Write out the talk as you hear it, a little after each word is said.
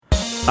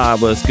I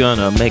was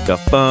gonna make a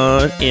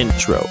fun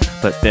intro,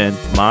 but then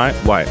my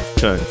wife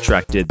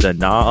contracted the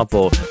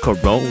novel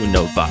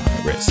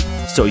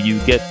coronavirus. So you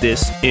get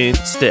this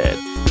instead.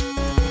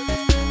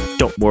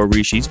 Don't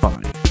worry, she's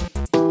fine.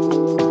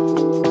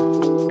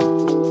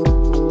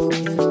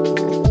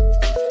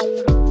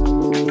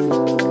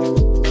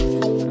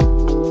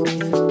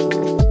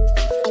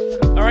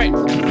 All right.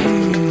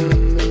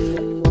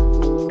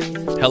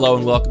 Hello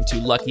and welcome to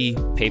Lucky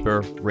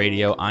Paper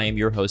Radio. I am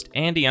your host,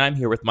 Andy, and I'm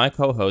here with my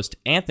co-host,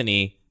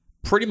 Anthony.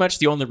 Pretty much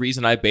the only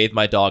reason I bathe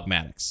my dog,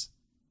 Maddox.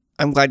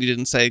 I'm glad you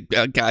didn't say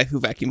a guy who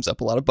vacuums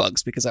up a lot of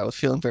bugs, because I was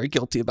feeling very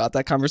guilty about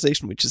that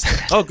conversation we just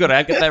had. Oh, good.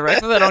 I got that right.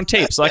 I got that on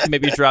tape, so I can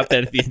maybe drop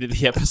that at the end of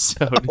the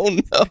episode. Oh,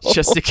 no.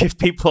 Just to give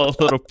people a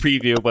little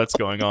preview of what's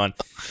going on.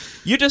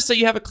 You just say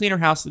you have a cleaner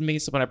house than me,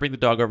 so when I bring the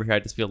dog over here, I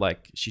just feel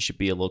like she should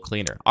be a little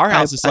cleaner. Our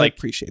house is like... I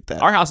appreciate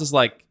that. Our house is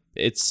like,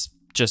 it's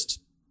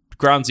just...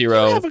 ground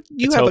zero.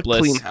 You have a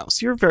clean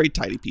house. You're very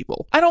tidy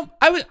people.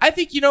 I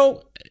think,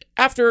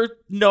 after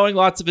knowing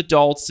lots of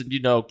adults and,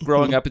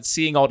 growing up and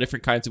seeing all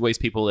different kinds of ways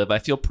people live, I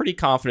feel pretty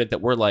confident that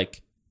we're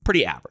like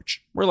pretty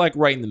average. We're like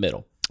right in the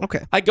middle.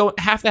 Okay. I go,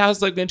 half the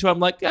houses I go into, I'm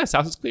like, yeah, this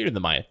house is cleaner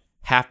than mine.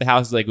 Half the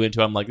houses I go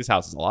into, I'm like, this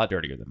house is a lot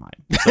dirtier than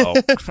mine. So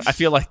I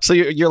feel like... So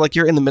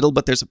you're in the middle,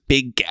 but there's a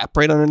big gap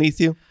right underneath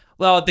you?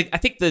 Well, I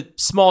think the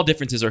small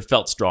differences are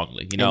felt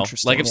strongly,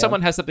 Interesting, Like if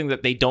someone has something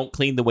that they don't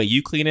clean the way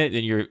you clean it,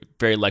 then you're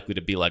very likely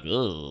to be like,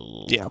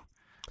 ugh. Yeah.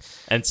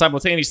 And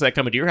simultaneously, I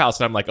come into your house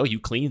and I'm like, oh, you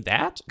cleaned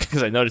that?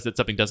 Because I noticed that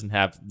something doesn't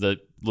have the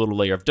little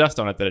layer of dust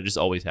on it that it just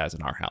always has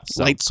in our house.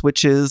 So. Light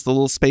switches, the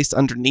little space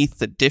underneath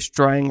the dish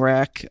drying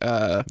rack.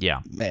 Yeah.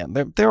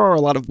 Man, there are a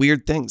lot of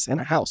weird things in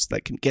a house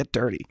that can get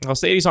dirty. Well,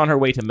 Sadie's on her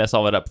way to mess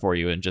all that up for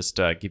you and just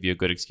give you a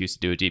good excuse to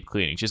do a deep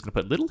cleaning. She's going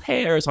to put little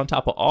hairs on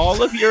top of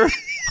all of your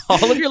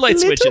light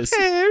switches.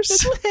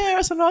 Little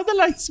hairs on all the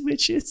light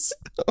switches.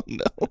 Oh,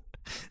 no.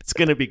 It's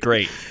going to be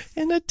great.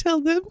 And I tell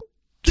them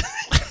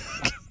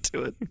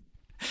do it.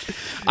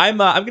 I'm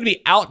going to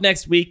be out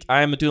next week.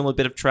 I'm doing a little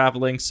bit of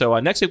traveling. So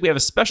next week we have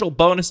a special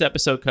bonus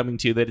episode coming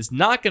to you that is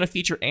not going to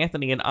feature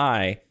Anthony and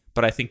I,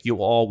 but I think you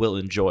all will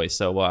enjoy.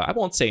 So I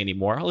won't say any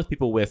more. I'll leave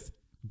people with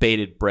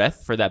bated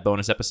breath for that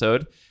bonus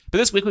episode. But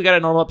this week we got a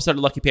normal episode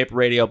of Lucky Paper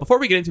Radio. Before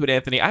we get into it,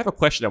 Anthony, I have a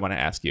question I want to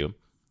ask you.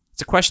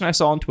 It's a question I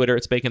saw on Twitter.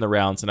 It's making the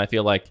rounds, and I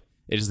feel like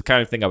it is the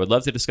kind of thing I would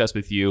love to discuss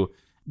with you.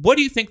 What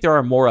do you think there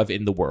are more of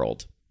in the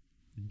world?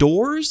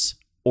 Doors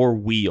or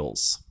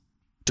wheels?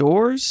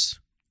 Doors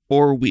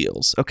or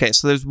wheels? Okay,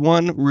 so there's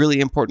one really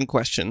important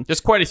question.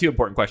 There's quite a few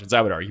important questions, I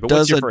would argue. But Does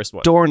what's your first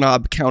one?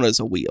 Doorknob count as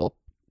a wheel?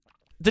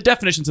 The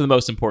definitions are the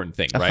most important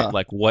thing, right?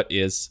 Like, what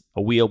is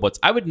a wheel?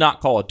 I would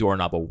not call a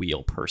doorknob a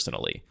wheel,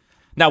 personally.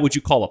 Now, would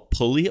you call a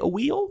pulley a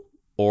wheel?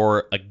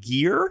 Or a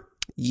gear?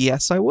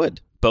 Yes, I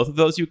would. Both of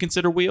those you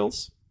consider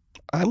wheels?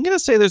 I'm going to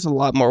say there's a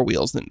lot more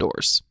wheels than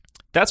doors.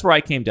 That's where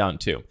I came down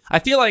to. I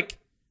feel like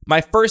my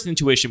first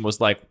intuition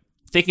was like,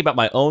 thinking about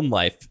my own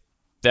life,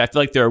 that I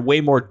feel like there are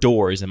way more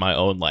doors in my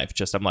own life.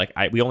 Just I'm like,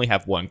 we only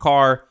have one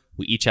car.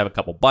 We each have a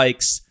couple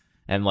bikes.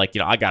 And like,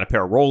 I got a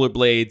pair of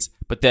rollerblades.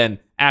 But then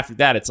after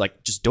that, it's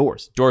like just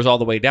doors. Doors all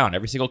the way down.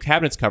 Every single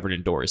cabinet's covered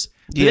in doors.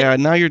 Yeah,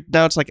 now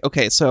it's like,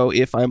 okay, so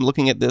if I'm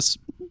looking at this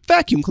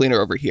vacuum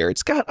cleaner over here,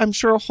 it's got, I'm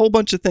sure, a whole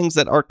bunch of things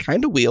that are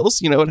kind of wheels.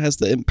 It has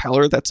the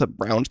impeller that's a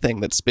round thing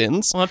that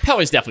spins. Well,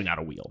 impeller's definitely not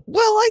a wheel.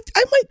 Well,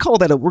 I might call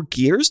that we're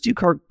gears. Do you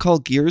call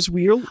gears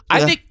wheel?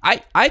 I think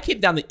I came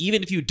down that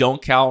even if you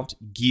don't count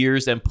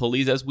gears and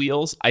pulleys as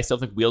wheels, I still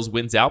think wheels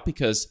wins out,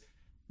 because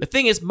the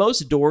thing is,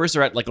 most doors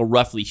are at like a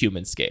roughly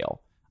human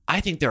scale.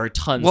 I think there are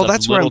tons of little,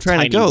 that's where I'm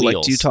trying to go. Wheels.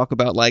 Like, do you talk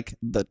about like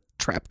the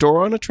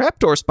trapdoor on a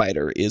trapdoor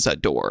spider is a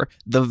door?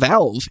 The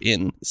valve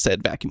in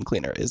said vacuum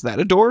cleaner, is that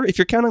a door? If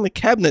you're counting the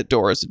cabinet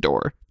door as a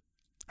door,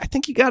 I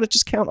think you got to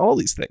just count all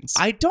these things.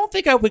 I don't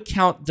think I would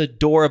count the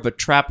door of a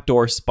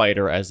trapdoor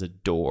spider as a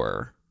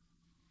door.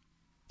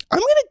 I'm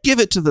going to give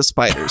it to the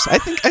spiders. I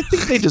think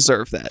they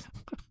deserve that.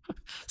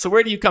 So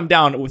where do you come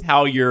down with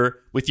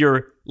with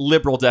your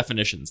liberal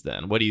definitions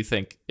then? What do you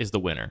think is the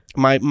winner?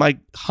 My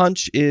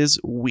hunch is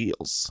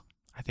wheels.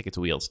 I think it's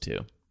wheels too.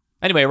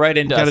 Anyway, write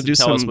into us and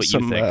tell us what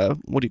you think.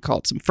 What do you call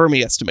it? Some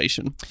Fermi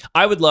estimation.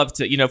 I would love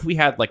to, if we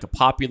had like a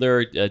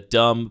popular,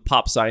 dumb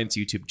pop science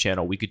YouTube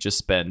channel, we could just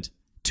spend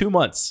 2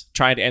 months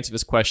trying to answer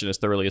this question as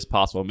thoroughly as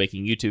possible,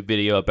 making a YouTube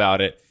video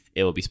about it.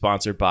 It will be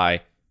sponsored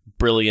by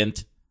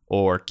Brilliant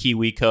or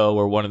KiwiCo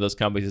or one of those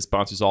companies that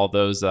sponsors all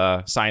those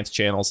science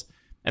channels.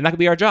 And that could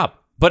be our job.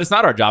 But it's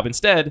not our job.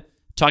 Instead,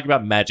 talking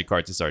about magic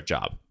cards is our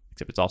job.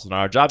 Except it's also not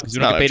our job because we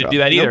don't get paid to do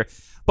that either.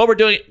 But we're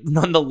doing it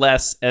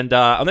nonetheless. And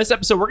on this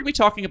episode, we're going to be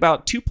talking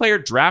about 2-player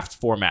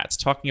draft formats.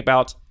 Talking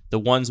about the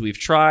ones we've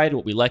tried,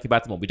 what we like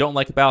about them, what we don't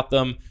like about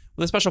them.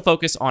 With a special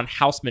focus on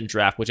Houseman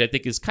Draft, which I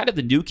think is kind of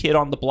the new kid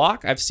on the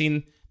block. I've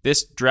seen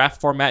this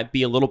draft format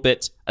be a little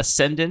bit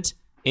ascendant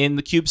in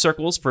the cube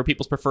circles for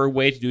people's preferred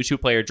way to do a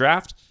 2-player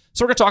draft.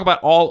 So we're going to talk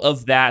about all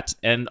of that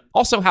and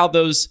also how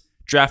those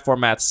draft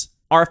formats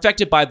are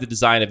affected by the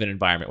design of an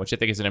environment, which I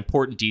think is an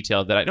important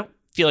detail that I don't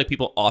feel like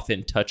people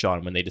often touch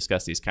on when they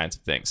discuss these kinds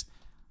of things.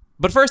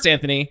 But first,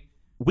 Anthony,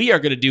 we are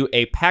going to do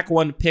a Pack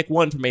 1 Pick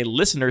 1 from a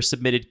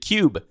listener-submitted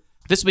cube.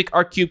 This week,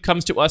 our cube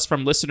comes to us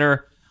from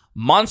listener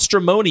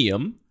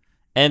Monstromonium,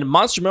 and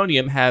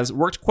Monstromonium has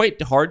worked quite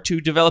hard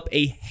to develop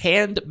a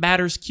Hand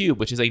Matters cube,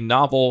 which is a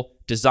novel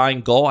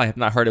design goal I have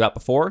not heard about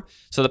before.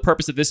 So the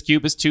purpose of this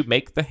cube is to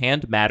make the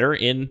hand matter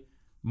in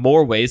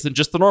more ways than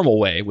just the normal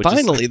way.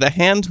 Finally, the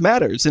hand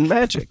matters in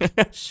Magic.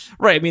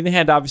 Right. I mean, the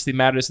hand obviously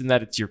matters in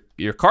that it's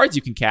your cards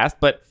you can cast,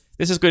 but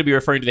this is going to be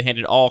referring to the hand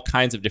in all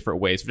kinds of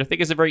different ways, which I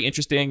think is a very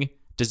interesting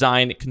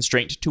design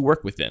constraint to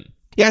work within.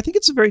 Yeah, I think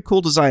it's a very cool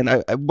design.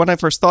 When I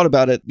first thought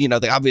about it,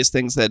 the obvious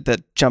things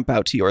that jump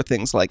out to you are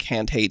things like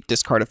hand hate,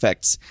 discard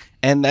effects,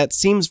 and that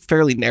seems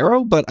fairly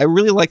narrow, but I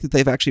really like that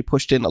they've actually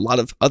pushed in a lot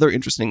of other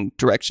interesting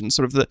directions.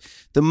 Sort of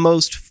the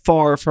most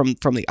far from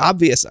the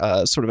obvious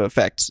sort of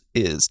effects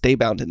is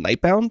Daybound and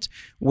Nightbound,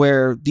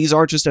 where these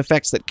are just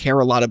effects that care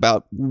a lot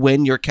about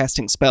when you're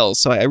casting spells.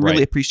 So I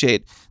really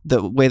appreciate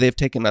the way they've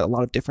taken a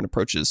lot of different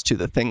approaches to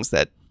the things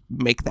that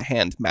make the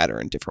hand matter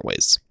in different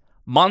ways.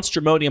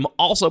 Monstromonium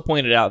also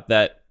pointed out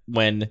that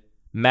when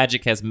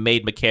Magic has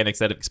made mechanics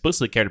that have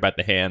explicitly cared about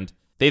the hand,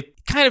 they've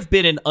kind of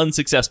been in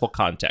unsuccessful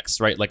contexts,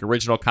 right? Like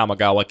original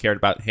Kamigawa cared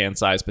about hand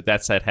size, but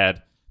that set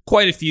had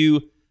quite a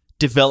few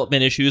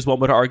development issues, one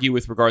would argue,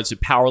 with regards to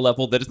power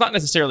level that is not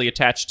necessarily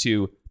attached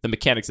to the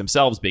mechanics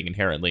themselves being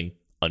inherently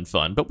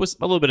unfun, but was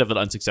a little bit of an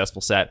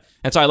unsuccessful set.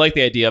 And so I like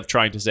the idea of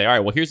trying to say, all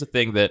right, well, here's a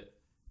thing that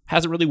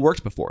hasn't really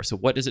worked before. So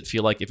what does it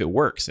feel like if it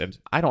works? And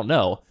I don't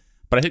know.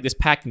 But I think this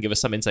pack can give us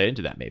some insight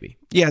into that, maybe.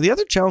 Yeah, the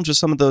other challenge with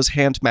some of those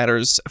hand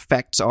matters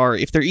effects are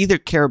if they either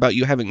care about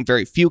you having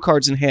very few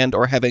cards in hand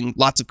or having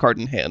lots of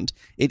cards in hand.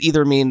 It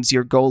either means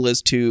your goal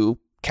is to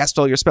cast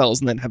all your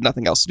spells and then have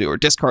nothing else to do, or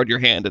discard your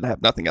hand and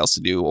have nothing else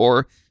to do,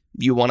 or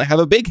you want to have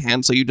a big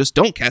hand so you just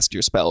don't cast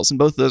your spells. And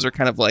both of those are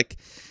kind of like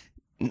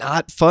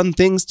not fun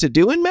things to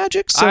do in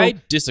Magic. So I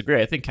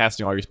disagree. I think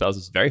casting all your spells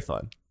is very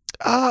fun.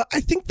 I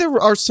think there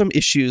are some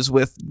issues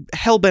with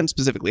Hellbent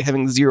specifically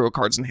having 0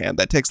 cards in hand.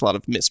 That takes a lot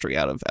of mystery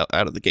out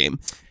of the game.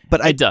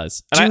 But it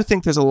does. I do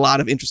think there's a lot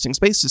of interesting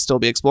space to still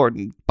be explored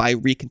by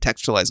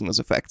recontextualizing those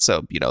effects.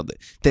 So,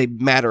 they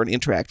matter and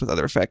interact with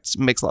other effects.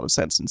 Makes a lot of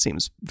sense and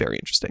seems very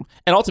interesting.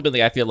 And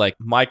ultimately, I feel like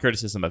my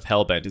criticism of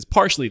Hellbent is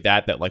partially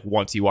that like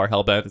once you are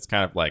Hellbent, it's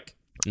kind of like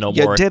no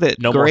more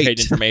hidden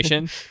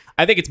information.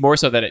 I think it's more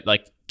so that it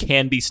like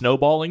can be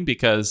snowballing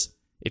because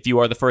if you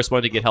are the first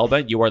one to get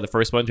Hellbent, you are the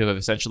first one to have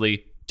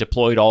essentially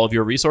deployed all of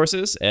your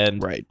resources.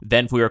 And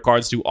then for your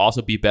cards to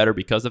also be better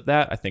because of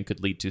that, I think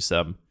could lead to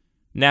some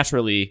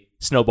naturally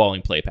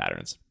snowballing play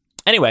patterns.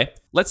 Anyway,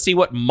 let's see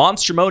what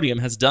Monstromonium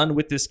has done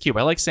with this cube.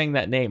 I like saying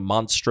that name,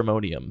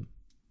 Monstromonium.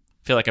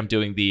 I feel like I'm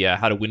doing the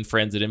how to win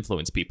friends and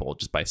influence people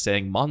just by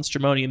saying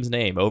Monstromonium's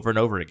name over and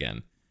over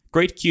again.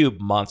 Great cube,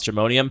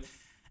 Monstromonium.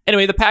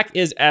 Anyway, the pack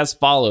is as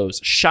follows.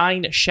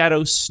 Shine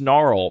Shadow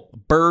Snarl,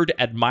 Bird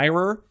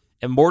Admirer,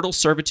 Immortal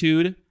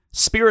Servitude,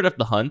 Spirit of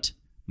the Hunt,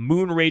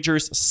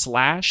 Moonrager's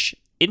Slash,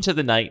 Into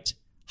the Night,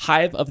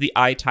 Hive of the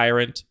Eye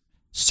Tyrant,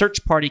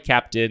 Search Party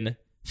Captain,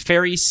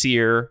 Fairy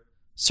Seer,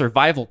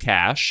 Survival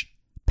Cache,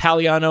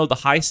 Paliano the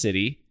High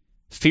City,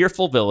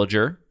 Fearful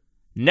Villager,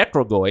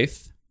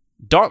 Necrogoyf,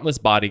 Dauntless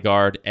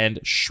Bodyguard, and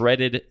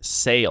Shredded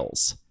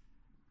Sails.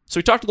 So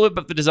we talked a little bit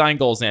about the design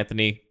goals,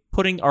 Anthony.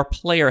 Putting our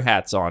player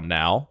hats on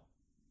now,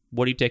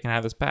 what are you taking out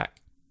of this pack?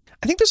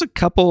 I think there's a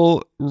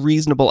couple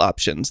reasonable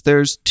options.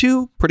 There's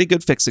 2 pretty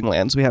good fixing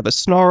lands. We have a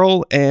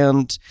Snarl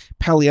and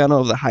Paliano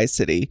of the High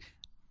City.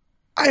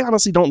 I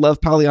honestly don't love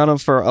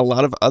Paliano for a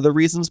lot of other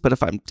reasons, but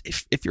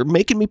if you're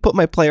making me put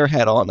my player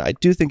hat on, I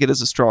do think it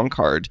is a strong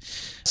card.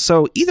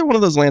 So either one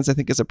of those lands I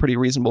think is a pretty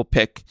reasonable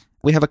pick.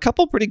 We have a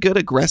couple pretty good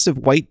aggressive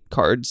white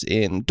cards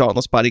in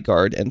Dauntless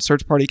Bodyguard and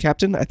Search Party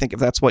Captain. I think if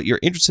that's what you're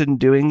interested in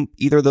doing,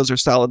 either of those are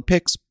solid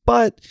picks,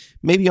 but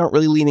maybe aren't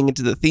really leaning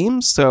into the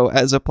themes. So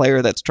as a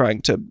player that's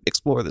trying to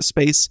explore the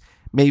space,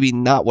 maybe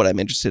not what I'm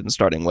interested in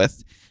starting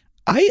with.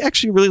 I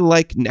actually really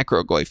like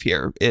Necrogoyf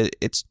here.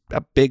 It's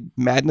a big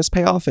madness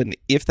payoff, and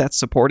if that's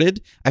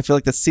supported, I feel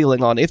like the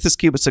ceiling on if this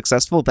cube is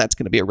successful, that's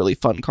going to be a really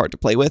fun card to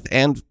play with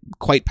and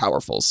quite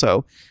powerful.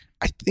 So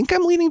I think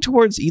I'm leaning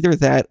towards either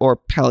that or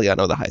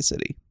Paliano the High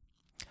City.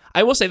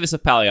 I will say this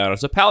of Paliano.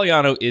 So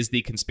Paliano is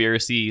the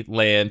conspiracy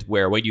land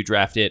where when you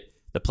draft it,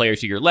 the player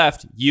to your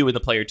left, you and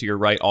the player to your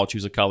right all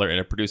choose a color, and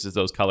it produces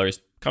those colors.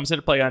 Comes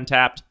into play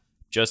untapped,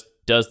 just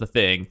does the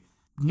thing.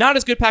 Not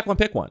as good pack one,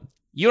 pick one.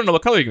 You don't know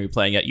what color you're going to be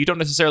playing yet. You don't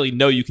necessarily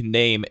know you can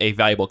name a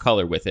valuable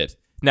color with it.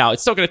 Now,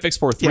 it's still going to fix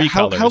for 3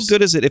 colors. How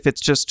good is it if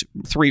it's just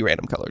 3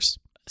 random colors?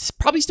 It's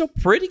probably still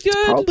pretty good.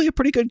 It's probably a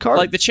pretty good card.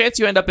 Like, the chance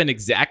you end up in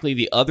exactly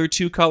the other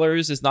 2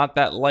 colors is not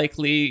that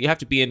likely. You have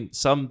to be in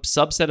some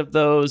subset of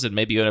those, and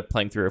maybe you end up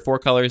playing 3 or 4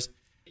 colors.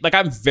 Like,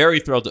 I'm very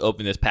thrilled to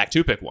open this pack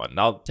 2 pick 1. And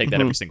I'll take that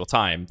every single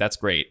time. That's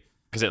great.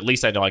 Because at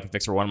least I know I can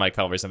fix for one of my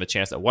colors, and the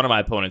chance that one of my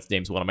opponents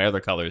names one of my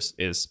other colors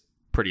is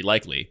pretty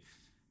likely.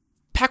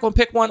 Pack 1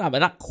 pick 1, I'm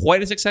not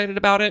quite as excited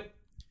about it.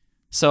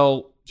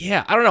 So,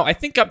 yeah, I don't know. I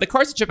think the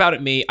cards that jump out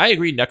at me, I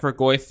agree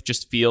Necrogoyf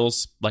just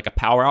feels like a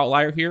power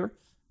outlier here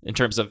in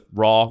terms of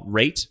raw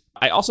rate.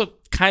 I also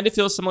kind of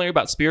feel similar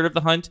about Spirit of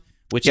the Hunt,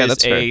 which Yeah, is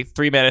that's a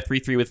 3-mana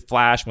 3/3 with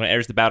flash. When it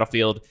enters the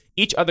battlefield,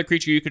 each other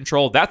creature you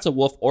control, that's a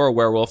wolf or a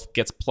werewolf,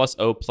 gets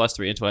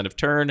 +0/+3 until end of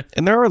turn.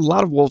 And there are a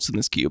lot of wolves in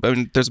this cube. I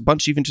mean, there's a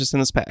bunch even just in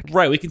this pack.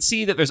 Right, we can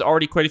see that there's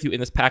already quite a few in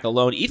this pack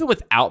alone. Even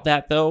without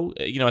that, though,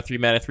 a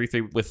 3-mana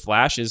 3/3 with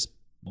flash is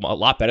a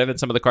lot better than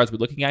some of the cards we're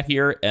looking at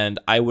here, and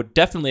I would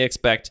definitely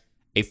expect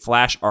a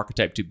flash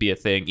archetype to be a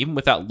thing, even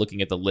without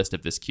looking at the list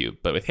of this cube.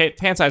 But with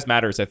hand size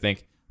matters, I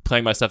think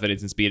playing my stuff at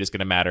instant speed is going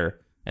to matter,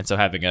 and so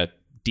having a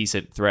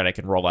decent threat I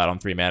can roll out on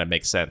 3 mana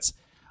makes sense.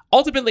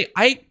 Ultimately,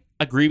 I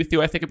agree with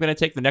you. I think I'm going to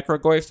take the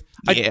Necrogoyf.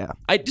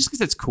 I just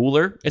because it's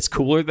cooler. It's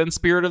cooler than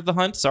Spirit of the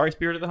Hunt. Sorry,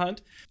 Spirit of the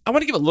Hunt. I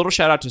want to give a little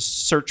shout out to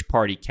Search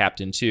Party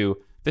Captain too.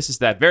 This is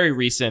that very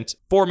recent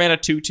 4-mana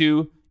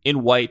 2/2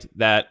 in white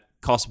that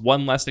costs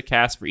 1 less to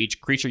cast for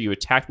each creature you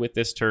attack with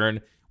this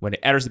turn. When it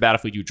enters the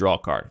battlefield, you draw a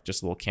card.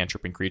 Just a little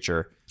cantripping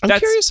creature. I'm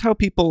curious how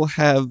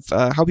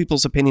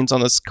people's opinions on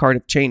this card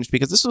have changed,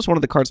 because this was one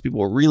of the cards people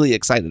were really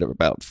excited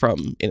about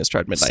from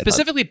Innistrad Midnight Hunt.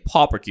 Specifically,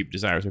 Pauper Cube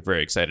designers were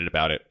very excited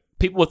about it.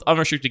 People with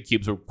unrestricted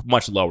cubes were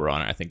much lower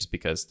on it, I think, just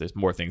because there's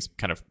more things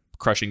kind of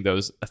crushing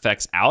those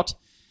effects out.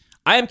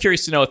 I am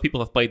curious to know if people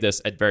have played this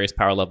at various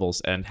power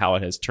levels and how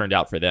it has turned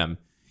out for them.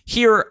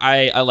 Here,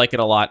 I like it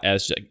a lot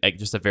as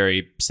just a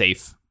very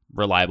safe,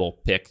 reliable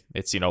pick.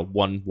 It's,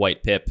 1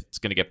 white pip. It's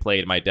going to get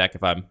played in my deck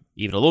if I'm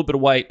even a little bit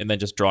of white, and then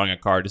just drawing a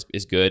card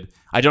is good.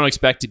 I don't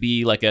expect to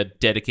be like a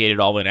dedicated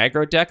all-in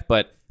aggro deck,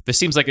 but this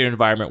seems like an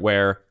environment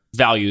where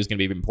value is going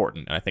to be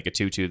important, and I think a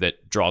 2/2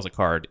 that draws a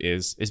card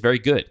is very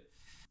good.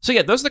 So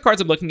yeah, those are the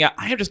cards I'm looking at.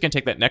 I am just going to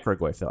take that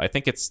Necrogoyf, though. I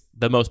think it's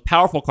the most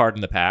powerful card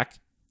in the pack.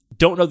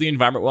 Don't know the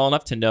environment well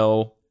enough to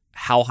know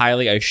how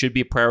highly I should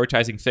be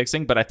prioritizing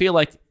fixing, but I feel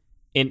like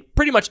in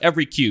pretty much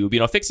every cube,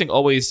 fixing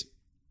always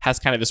has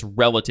kind of this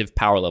relative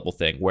power level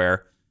thing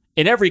where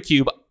in every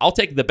cube, I'll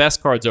take the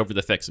best cards over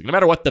the fixing, no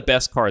matter what the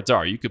best cards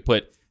are. You could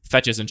put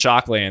fetches and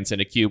shocklands in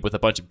a cube with a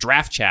bunch of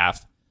draft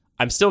chaff.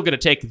 I'm still going to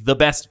take the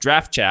best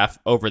draft chaff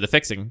over the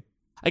fixing.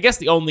 I guess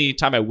the only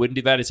time I wouldn't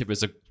do that is if it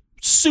was a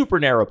super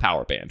narrow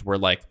power band where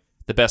like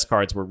the best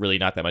cards were really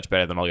not that much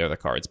better than all the other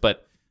cards.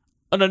 But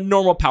on a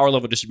normal power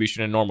level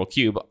distribution in a normal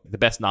cube, the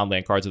best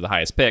non-land cards are the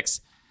highest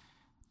picks.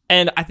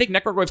 And I think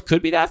Necrogoyf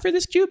could be that for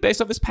this cube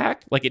based on this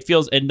pack. Like, it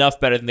feels enough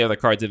better than the other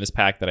cards in this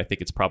pack that I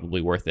think it's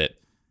probably worth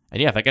it. And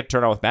yeah, if I get to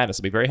turn on with Madness,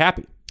 I'll be very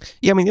happy.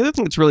 Yeah, I mean, the other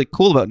thing that's really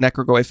cool about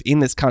Necrogoyf in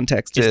this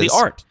context is the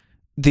art.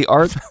 The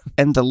art.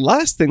 And the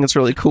last thing that's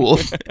really cool,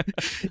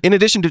 in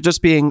addition to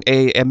just being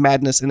a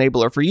Madness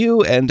enabler for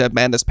you and a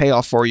Madness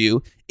payoff for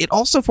you, it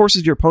also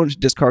forces your opponent to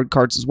discard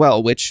cards as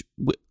well, which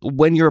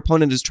when your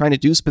opponent is trying to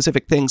do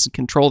specific things and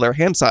control their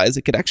hand size,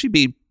 it could actually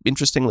be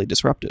interestingly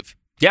disruptive.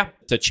 Yeah,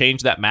 to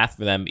change that math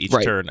for them each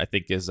turn, I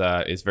think is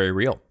very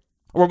real.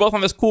 We're both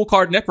on this cool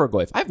card,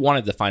 Necrogoyf. I've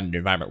wanted to find an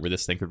environment where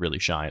this thing could really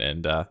shine,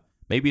 and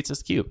maybe it's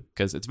this cube,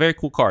 because it's a very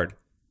cool card.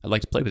 I'd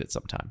like to play with it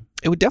sometime.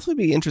 It would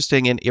definitely be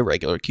interesting in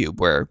Irregular Cube,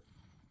 where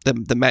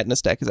the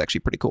Madness deck is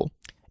actually pretty cool.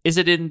 Is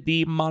it in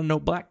the Mono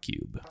Black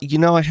Cube?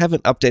 I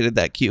haven't updated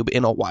that cube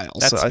in a while.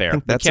 That's fair. I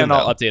think we can't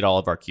all update all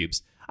of our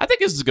cubes. I think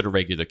this is a good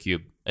Irregular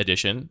Cube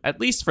edition, at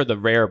least for the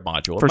rare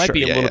module. It might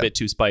be a little bit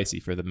too spicy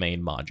for the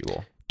main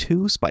module.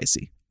 Too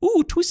spicy.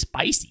 Ooh, too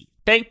spicy.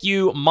 Thank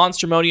you,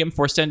 Monstromonium,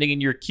 for sending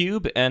in your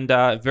cube, and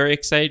very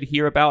excited to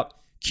hear about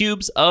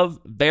cubes of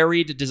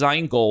varied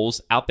design goals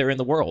out there in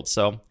the world.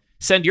 So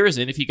send yours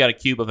in if you got a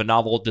cube of a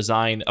novel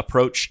design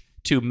approach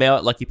to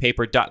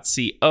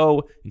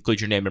mail@luckypaper.co.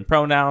 Include your name and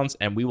pronouns,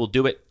 and we will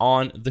do it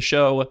on the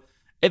show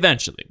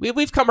eventually.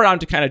 We've come around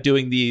to kind of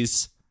doing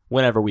these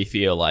whenever we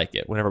feel like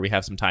it, whenever we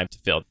have some time to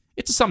fill.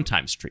 It's a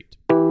sometimes treat.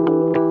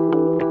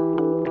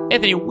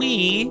 Anthony,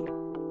 we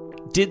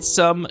did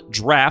some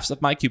drafts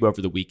of my cube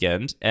over the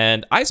weekend,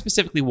 and I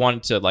specifically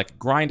wanted to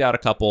grind out a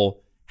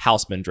couple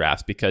Houseman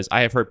drafts because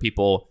I have heard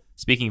people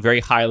speaking very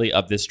highly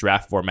of this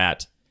draft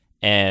format,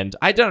 and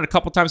I'd done it a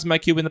couple times in my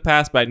cube in the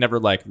past, but I'd never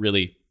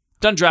really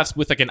done drafts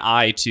with an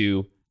eye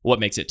to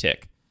what makes it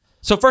tick.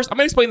 So first, I'm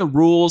going to explain the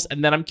rules,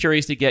 and then I'm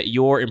curious to get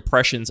your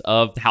impressions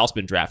of the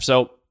Houseman draft.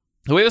 So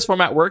the way this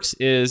format works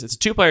is it's a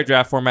 2-player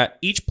draft format.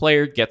 Each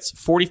player gets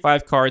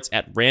 45 cards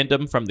at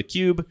random from the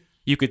cube.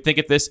 You could think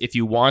of this, if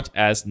you want,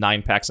 as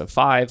 9 packs of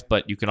 5,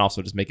 but you can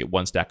also just make it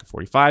 1 stack of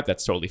 45.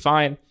 That's totally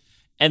fine.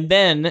 And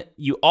then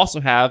you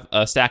also have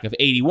a stack of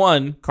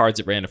 81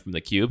 cards at random from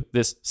the cube.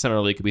 This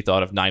similarly could be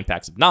thought of 9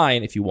 packs of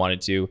 9 if you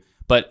wanted to.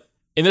 But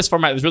in this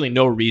format, there's really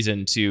no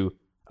reason to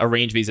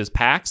arrange these as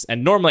packs.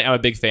 And normally I'm a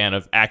big fan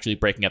of actually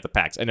breaking out the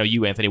packs. I know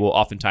you, Anthony, will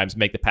oftentimes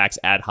make the packs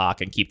ad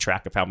hoc and keep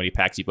track of how many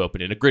packs you've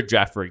opened in a grid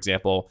draft, for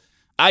example.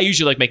 I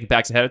usually like making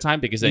packs ahead of time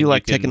because then you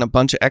like taking a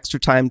bunch of extra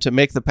time to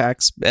make the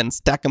packs and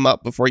stack them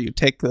up before you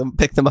pick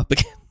them up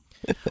again.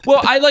 Well,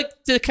 I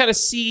like to kind of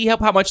see how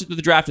much of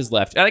the draft is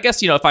left. And I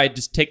guess, if I had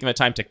just taken the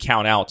time to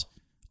count out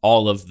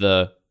all of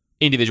the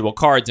individual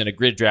cards in a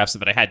grid draft so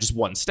that I had just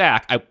one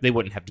stack, they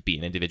wouldn't have to be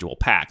in individual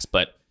packs,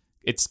 but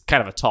it's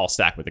kind of a tall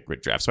stack with a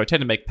grid draft. So I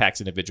tend to make packs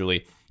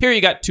individually. Here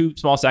you got 2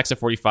 small stacks of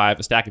 45,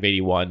 a stack of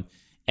 81.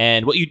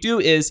 And what you do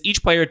is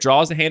each player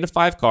draws a hand of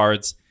 5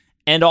 cards,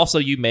 And also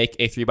you make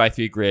a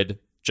 3x3 grid,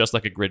 just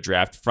like a grid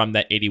draft, from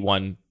that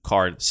 81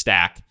 card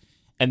stack.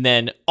 And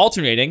then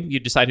alternating, you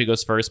decide who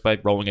goes first by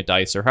rolling a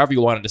dice or however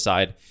you want to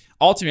decide.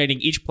 Alternating,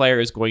 each player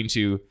is going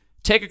to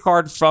take a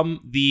card from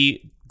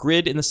the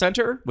grid in the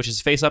center, which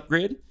is face-up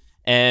grid,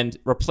 and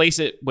replace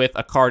it with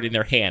a card in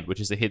their hand, which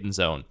is a hidden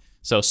zone.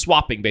 So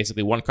swapping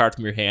basically one card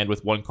from your hand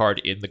with one card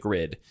in the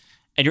grid.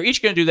 And you're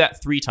each going to do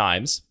that 3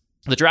 times.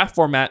 The draft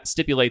format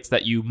stipulates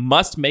that you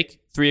must make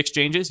 3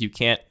 exchanges. You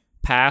can't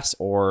pass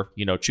or,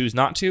 choose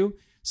not to.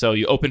 So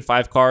you open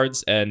 5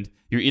 cards and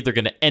you're either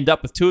going to end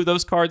up with 2 of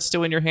those cards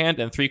still in your hand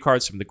and 3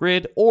 cards from the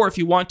grid. Or if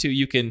you want to,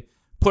 you can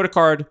put a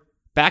card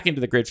back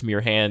into the grid from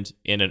your hand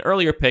in an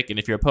earlier pick. And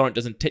if your opponent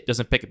doesn't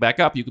pick it back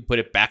up, you can put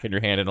it back in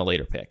your hand in a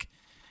later pick.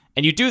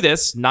 And you do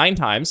this 9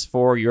 times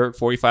for your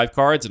 45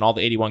 cards and all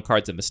the 81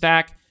 cards in the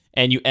stack.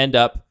 And you end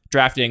up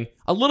drafting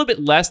a little bit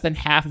less than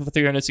half of a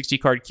 360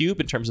 card cube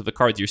in terms of the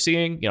cards you're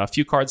seeing, a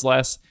few cards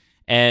less.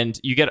 And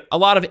you get a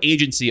lot of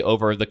agency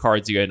over the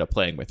cards you end up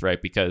playing with,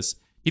 right? Because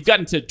you've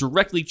gotten to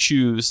directly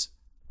choose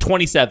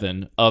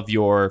 27 of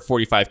your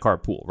 45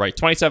 card pool, right?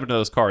 27 of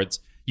those cards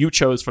you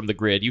chose from the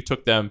grid. You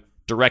took them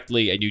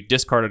directly and you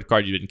discarded a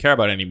card you didn't care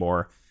about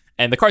anymore.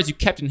 And the cards you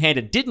kept in hand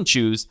and didn't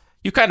choose,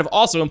 you kind of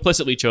also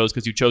implicitly chose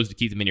because you chose to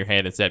keep them in your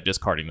hand instead of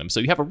discarding them. So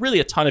you have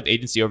a ton of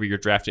agency over your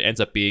draft. It ends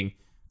up being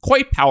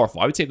quite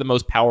powerful. I would say the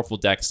most powerful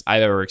decks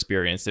I've ever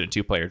experienced in a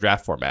 2-player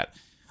draft format.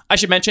 I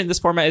should mention this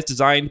format is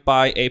designed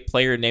by a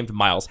player named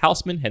Miles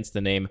Houseman, hence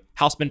the name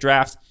Houseman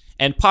Draft,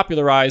 and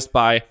popularized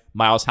by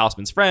Miles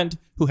Houseman's friend,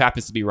 who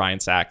happens to be Ryan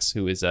Sachs,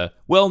 who is a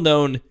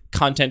well-known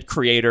content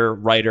creator,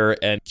 writer,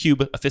 and cube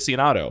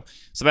aficionado.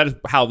 So that is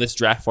how this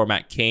draft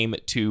format came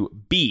to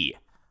be.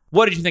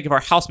 What did you think of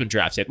our Houseman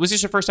drafts? Was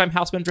this your first time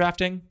Houseman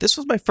drafting? This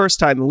was my first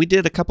time, and we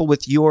did a couple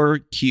with your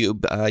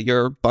cube,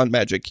 your Bond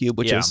Magic cube,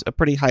 which is a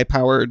pretty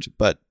high-powered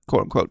but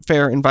quote-unquote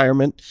fair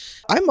environment.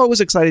 I'm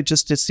always excited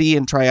just to see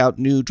and try out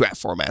new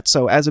draft formats.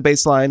 So as a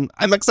baseline,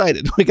 I'm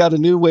excited. We got a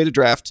new way to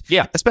draft.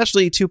 Yeah.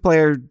 Especially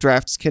 2-player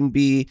drafts can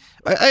be...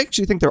 I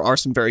actually think there are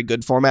some very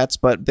good formats,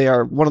 but they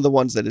are one of the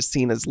ones that is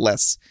seen as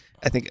less,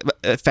 I think,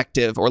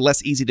 effective or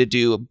less easy to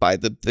do by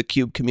the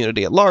cube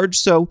community at large.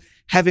 So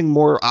having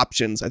more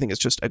options, I think, is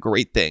just a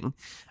great thing.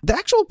 The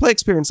actual play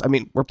experience,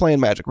 we're playing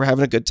Magic, we're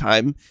having a good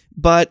time,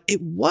 but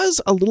it was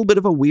a little bit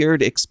of a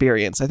weird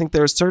experience. I think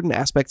there are certain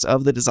aspects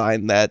of the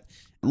design that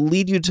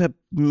lead you to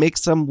make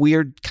some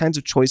weird kinds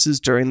of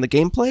choices during the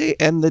gameplay,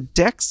 and the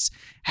decks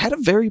had a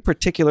very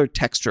particular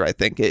texture, I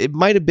think. It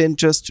might have been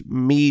just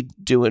me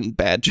doing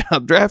bad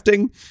job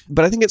drafting,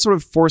 but I think it sort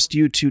of forced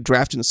you to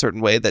draft in a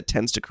certain way that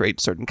tends to create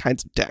certain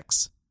kinds of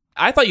decks.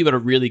 I thought you had a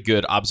really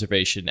good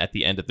observation at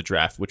the end of the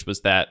draft, which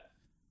was that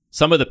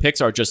some of the picks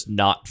are just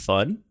not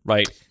fun,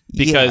 right?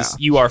 Because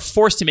you are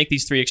forced to make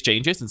these 3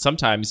 exchanges, and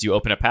sometimes you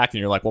open a pack and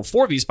you're like, well,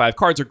 4 of these 5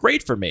 cards are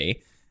great for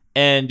me,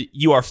 and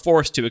you are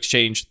forced to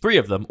exchange 3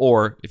 of them,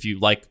 or if you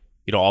like,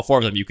 all 4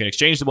 of them, you can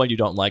exchange the one you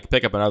don't like,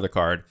 pick up another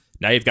card.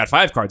 Now you've got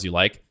 5 cards you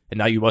like, and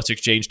now you must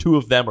exchange 2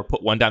 of them or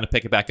put 1 down to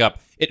pick it back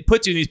up. It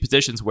puts you in these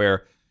positions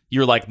where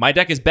you're like, my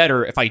deck is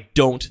better if I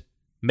don't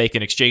make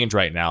an exchange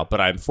right now, but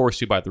I'm forced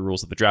to by the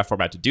rules of the draft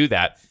format to do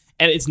that.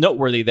 And it's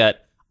noteworthy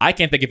that I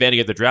can't think of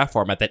any other draft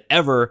format that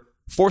ever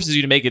forces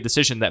you to make a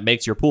decision that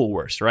makes your pool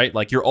worse, right?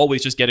 Like you're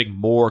always just getting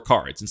more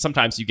cards. And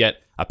sometimes you get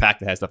a pack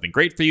that has nothing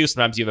great for you.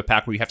 Sometimes you have a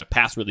pack where you have to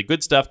pass really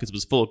good stuff because it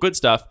was full of good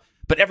stuff.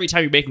 But every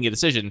time you're making a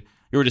decision,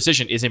 your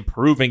decision is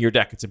improving your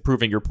deck. It's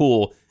improving your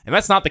pool. And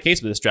that's not the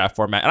case with this draft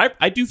format. And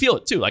I do feel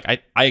it too. Like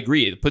I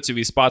agree. It puts you in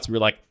these spots where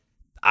you're like,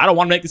 I don't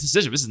want to make this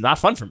decision. This is not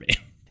fun for me.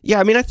 Yeah,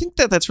 I think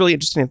that's really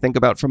interesting to think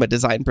about from a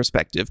design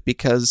perspective,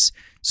 because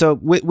so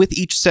with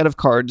each set of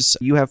cards,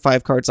 you have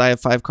 5 cards, I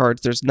have 5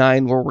 cards, there's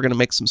 9 where we're going to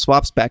make some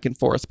swaps back and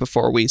forth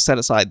before we set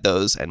aside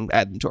those and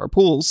add them to our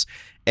pools.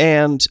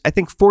 And I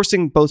think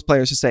forcing both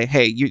players to say,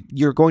 hey,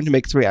 you're going to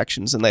make 3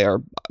 actions and they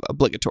are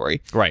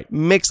obligatory, right,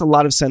 makes a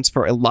lot of sense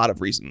for a lot of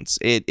reasons.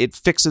 It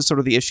fixes sort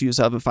of the issues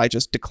of if I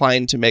just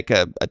decline to make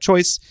a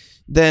choice,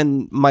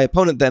 then my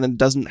opponent then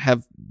doesn't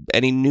have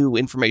any new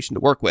information to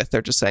work with.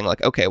 They're just saying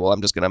like, okay, well,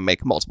 I'm just going to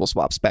make multiple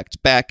swaps back to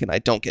back and I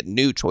don't get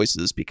new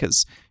choices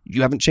because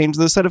you haven't changed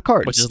the set of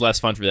cards. Which is less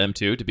fun for them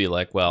too, to be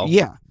like, well...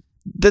 Yeah.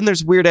 Then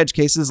there's weird edge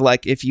cases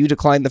like if you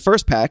decline the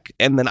first pack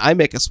and then I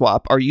make a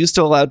swap, are you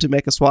still allowed to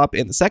make a swap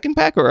in the second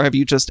pack, or have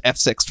you just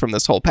F6'd from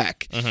this whole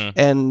pack? Mm-hmm.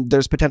 And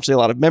there's potentially a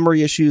lot of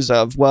memory issues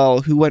of,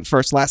 well, who went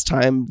first last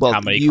time? Well, how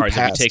many cards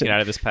have you taken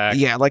out of this pack?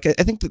 Yeah, like I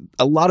think that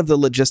a lot of the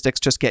logistics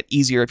just get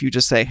easier if you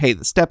just say, hey,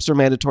 the steps are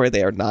mandatory,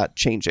 they are not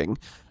changing.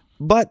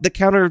 But the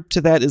counter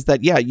to that is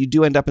that, yeah, you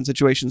do end up in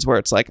situations where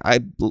it's like,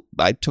 I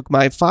took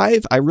my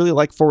 5, I really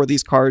like 4 of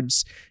these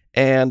cards,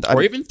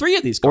 or even 3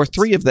 of these cards. Or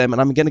 3 of them,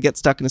 and I'm going to get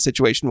stuck in a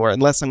situation where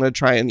unless I'm going to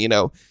try and,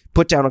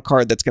 put down a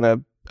card that's going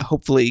to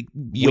hopefully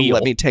you'll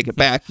let me take it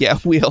back. Yeah,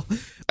 wheel.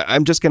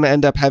 I'm just going to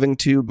end up having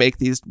to make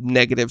these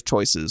negative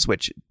choices,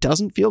 which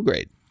doesn't feel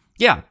great.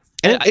 Yeah.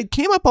 And it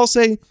came up, I'll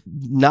say,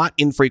 not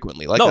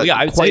infrequently. Like,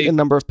 quite a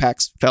number of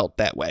packs felt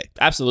that way.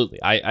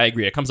 Absolutely. I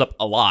agree. It comes up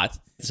a lot.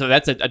 So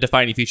that's a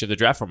defining feature of the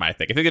draft format, I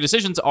think. I think the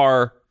decisions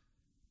are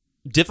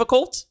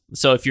difficult.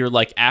 So if you're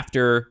like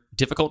after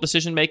difficult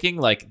decision making,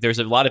 like there's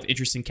a lot of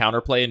interesting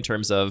counterplay in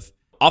terms of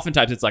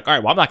oftentimes it's like, all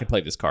right, well, I'm not going to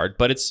play this card,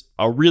 but it's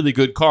a really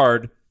good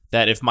card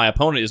that if my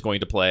opponent is going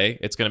to play,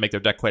 it's going to make their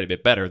deck quite a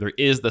bit better. There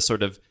is the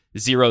sort of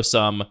zero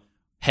sum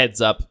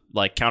heads up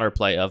like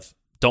counterplay of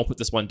don't put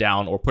this one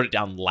down or put it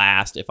down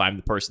last if I'm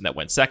the person that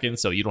went second,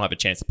 so you don't have a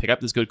chance to pick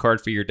up this good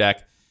card for your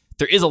deck.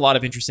 There is a lot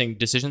of interesting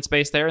decision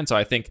space there, and so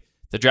I think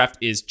the draft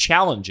is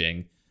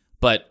challenging,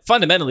 but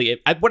fundamentally,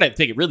 what I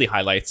think it really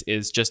highlights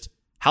is just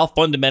how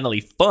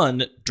fundamentally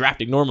fun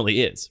drafting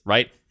normally is,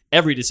 right?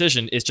 Every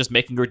decision is just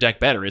making your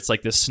deck better. It's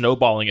like this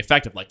snowballing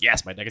effect of like,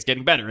 yes, my deck is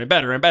getting better and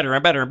better and better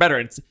and better and better.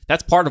 And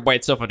that's part of why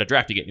it's so fun to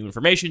draft. You get new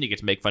information, you get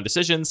to make fun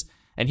decisions,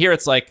 and here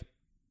it's like,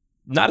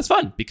 not as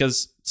fun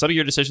because some of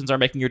your decisions are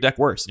making your deck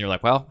worse. And you're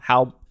like, well,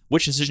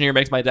 which decision here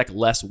makes my deck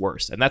less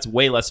worse? And that's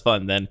way less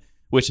fun than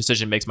which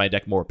decision makes my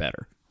deck more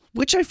better.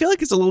 Which I feel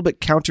like is a little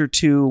bit counter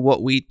to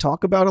what we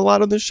talk about a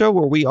lot on this show,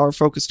 where we are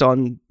focused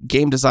on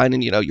game design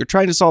and, you're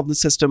trying to solve the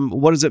system.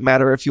 What does it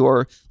matter if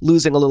you're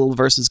losing a little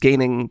versus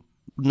gaining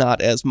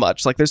not as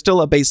much? Like there's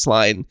still a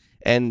baseline.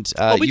 And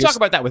we talk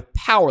about that with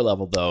power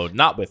level, though,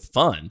 not with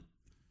fun.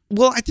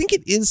 Well, I think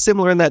it is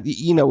similar in that,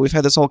 we've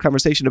had this whole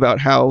conversation about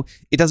how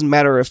it doesn't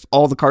matter if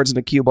all the cards in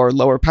a cube are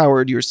lower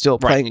powered, you're still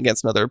playing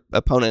against another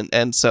opponent.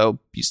 And so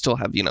you still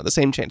have, the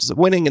same chances of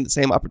winning and the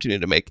same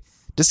opportunity to make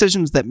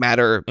decisions that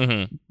matter.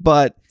 Mm-hmm.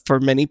 But for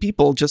many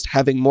people, just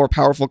having more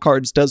powerful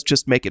cards does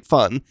just make it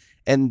fun.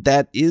 And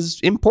that is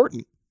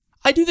important.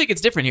 I do think it's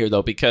different here,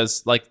 though,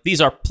 because like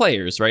these are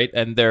players, right?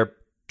 And they're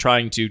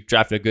trying to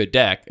draft a good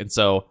deck. And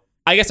so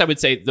I guess I would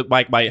say that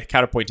my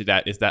counterpoint to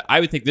that is that I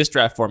would think this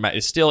draft format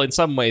is still in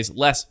some ways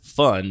less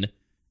fun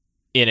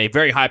in a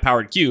very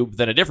high-powered cube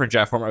than a different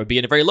draft format would be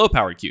in a very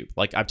low-powered cube.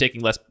 Like I'm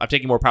taking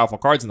more powerful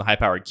cards in the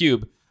high-powered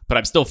cube, but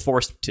I'm still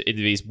forced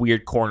into these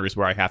weird corners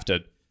where I have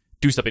to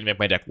do something to make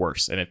my deck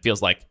worse. And it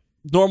feels like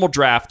normal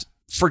draft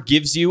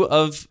forgives you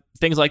of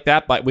things like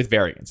that, but with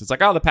variance. It's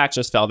like, oh, the pack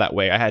just fell that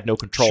way. I had no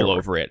control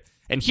over it.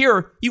 And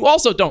here, you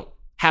also don't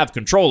have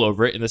control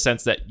over it in the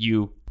sense that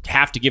you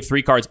have to give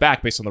 3 cards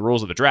back based on the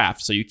rules of the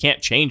draft, so you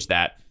can't change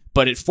that,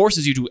 but it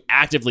forces you to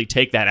actively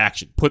take that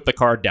action, put the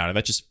card down, and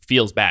that just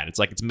feels bad. It's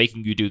like it's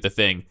making you do the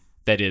thing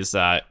that is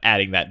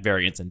adding that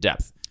variance and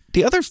depth.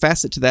 The other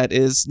facet to that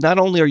is not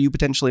only are you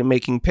potentially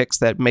making picks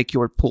that make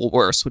your pool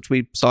worse, which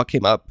we saw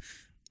came up,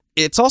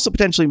 it's also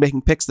potentially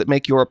making picks that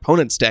make your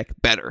opponent's deck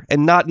better,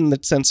 and not in the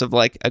sense of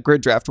like a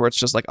grid draft where it's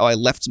just like, oh, I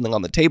left something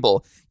on the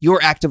table.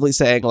 You're actively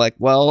saying like,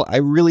 well, I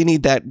really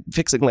need that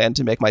fixing land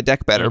to make my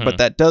deck better, but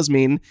that does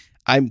mean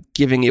I'm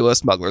giving you a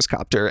smuggler's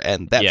copter,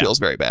 and that feels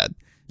very bad.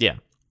 Yeah.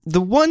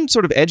 The one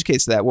sort of edge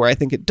case of that where I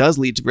think it does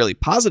lead to really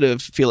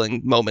positive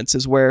feeling moments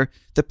is where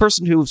the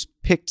person who's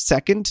picked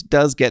second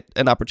does get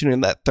an opportunity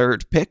in that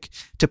third pick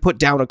to put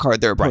down a card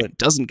their opponent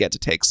doesn't get to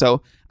take.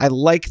 So I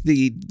like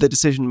the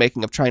decision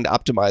making of trying to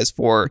optimize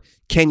for,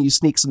 can you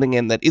sneak something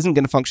in that isn't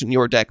going to function in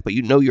your deck, but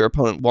your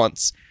opponent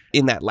wants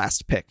in that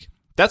last pick.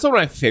 That's one of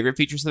my favorite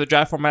features of the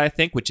draft format, I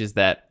think, which is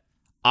that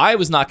I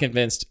was not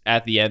convinced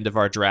at the end of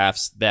our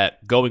drafts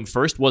that going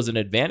first was an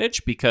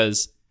advantage,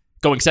 because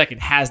going second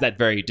has that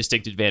very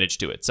distinct advantage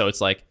to it. So it's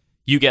like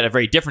you get a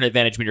very different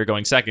advantage when you're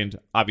going second.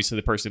 Obviously,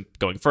 the person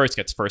going first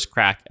gets first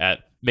crack at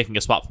making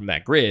a swap from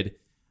that grid,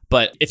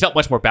 but it felt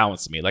much more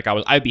balanced to me. Like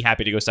I'd be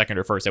happy to go second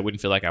or first. I wouldn't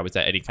feel like I was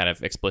at any kind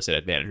of explicit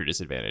advantage or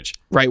disadvantage.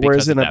 Right.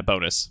 Whereas in that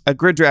bonus, a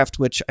grid draft,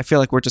 which I feel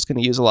like we're just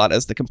going to use a lot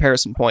as the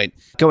comparison point,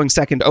 going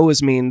second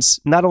always means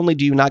not only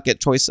do you not get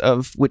choice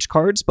of which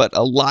cards, but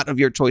a lot of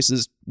your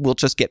choices will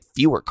just get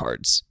fewer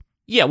cards.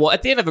 Yeah, well,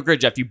 at the end of a grid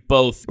draft, you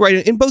both...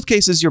 Right, in both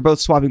cases, you're both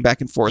swapping back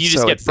and forth. You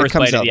just get first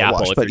bite of the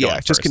apple if but you're yeah,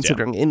 going just first,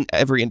 considering in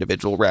every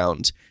individual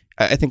round,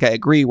 I think I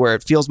agree where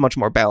it feels much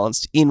more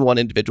balanced in one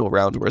individual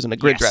round, whereas in a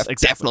grid draft,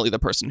 definitely the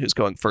person who's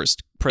going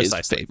first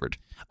is favored.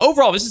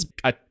 Overall, this is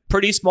a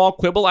pretty small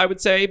quibble, I would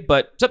say,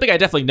 but something I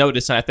definitely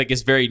noticed and I think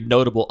is very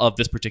notable of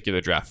this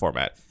particular draft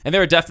format. And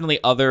there are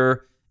definitely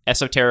other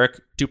esoteric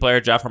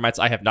 2-player draft formats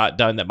I have not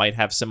done that might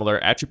have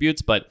similar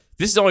attributes, but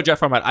this is the only draft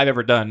format I've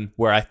ever done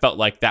where I felt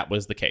like that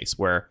was the case,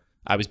 where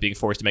I was being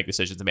forced to make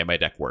decisions that made my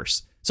deck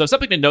worse. So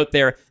something to note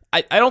there.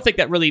 I don't think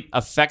that really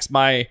affects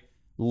my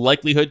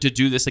likelihood to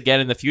do this again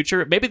in the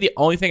future. Maybe the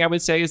only thing I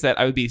would say is that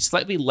I would be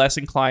slightly less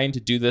inclined to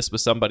do this with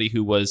somebody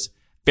who was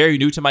very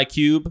new to my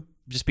cube,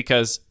 just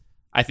because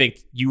I think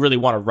you really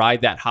want to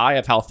ride that high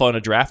of how fun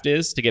a draft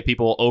is to get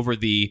people over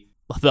the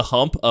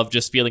hump of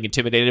just feeling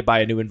intimidated by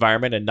a new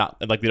environment and not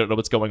like they don't know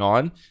what's going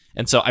on.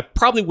 And so I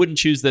probably wouldn't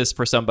choose this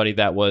for somebody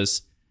that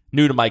was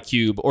new to my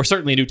cube, or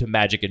certainly new to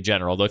Magic in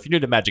general. Though if you're new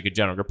to Magic in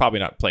general, you're probably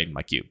not playing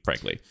my cube,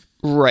 frankly.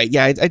 Right,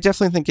 yeah, I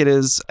definitely think it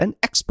is an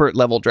expert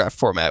level draft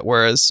format,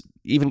 whereas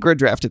even grid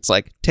draft, it's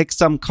like, take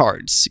some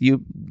cards.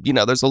 You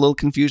know, there's a little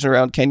confusion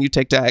around, can you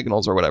take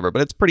diagonals or whatever,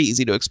 but it's pretty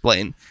easy to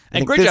explain.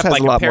 And grid draft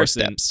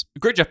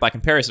by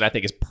comparison, I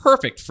think is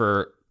perfect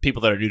for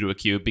people that are new to a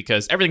cube,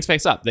 because everything's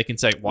face up. They can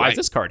say, why is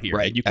this card here?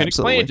 Right, and you can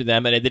explain it to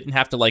them, and it didn't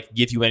have to like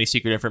give you any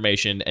secret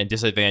information and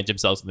disadvantage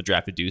themselves in the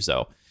draft to do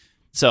so.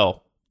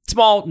 So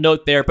small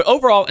note there, but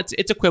overall,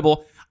 it's a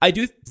quibble. I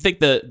do think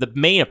the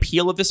main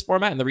appeal of this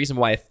format, and the reason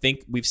why I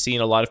think we've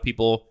seen a lot of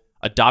people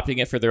adopting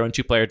it for their own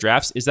 2-player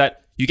drafts, is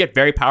that you get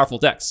very powerful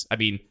decks. I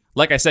mean,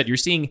 like I said, you're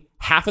seeing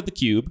half of the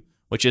cube,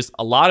 which is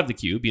a lot of the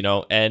cube,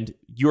 and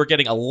you're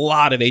getting a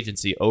lot of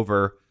agency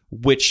over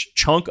which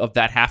chunk of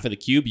that half of the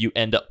cube you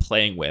end up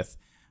playing with.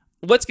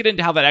 Let's get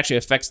into how that actually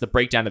affects the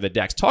breakdown of the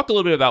decks. Talk a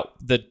little bit about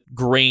the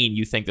grain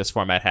you think this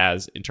format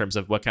has in terms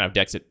of what kind of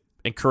decks it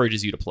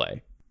encourages you to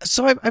play.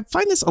 So I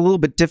find this a little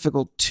bit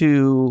difficult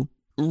to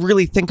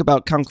really think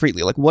about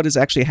concretely, like what is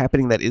actually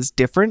happening that is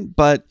different.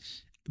 But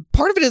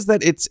part of it is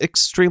that it's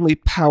extremely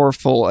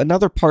powerful.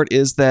 Another part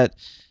is that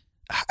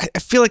I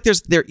feel like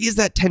there is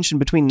that tension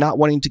between not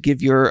wanting to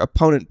give your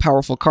opponent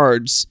powerful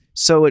cards,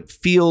 so it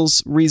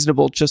feels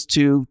reasonable just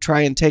to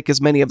try and take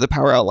as many of the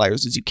power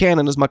outliers as you can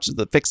and as much of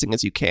the fixing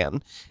as you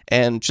can,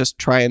 and just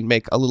try and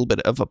make a little bit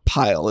of a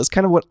pile is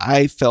kind of what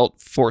I felt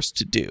forced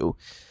to do.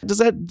 Does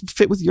that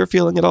fit with your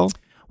feeling at all?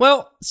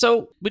 Well,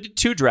 so we did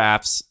 2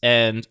 drafts,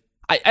 and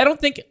I don't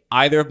think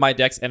either of my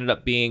decks ended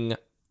up being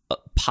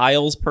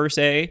piles per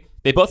se.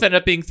 They both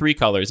ended up being 3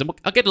 colors, and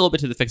I'll get a little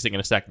bit to the fixing in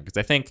a second, because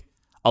I think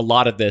a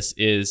lot of this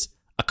is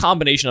a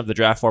combination of the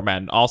draft format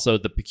and also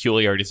the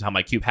peculiarities of how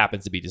my cube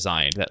happens to be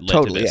designed that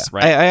led to this,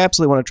 right? I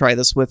absolutely want to try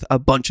this with a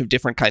bunch of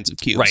different kinds of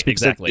cubes. Right,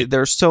 exactly.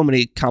 There are so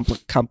many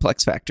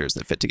complex factors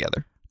that fit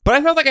together. But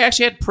I felt like I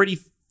actually had pretty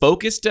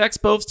focused decks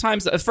both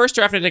times. The first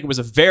draft I think was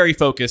a very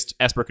focused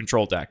Esper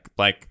control deck,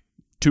 like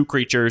 2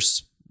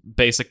 creatures,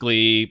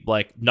 basically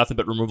like nothing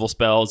but removal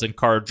spells and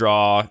card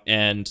draw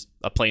and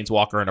a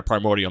Planeswalker and a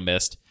Primordial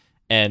Mist.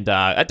 And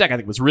that deck, I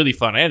think, was really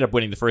fun. I ended up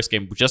winning the first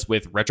game just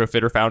with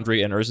Retrofitter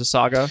Foundry and Urza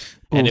Saga.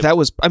 And you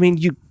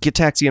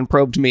Gitaxian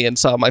probed me and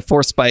saw my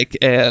Force Spike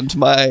and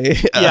my...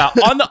 Yeah,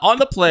 on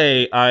the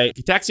play, I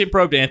Gitaxian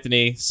probed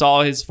Anthony,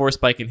 saw his Force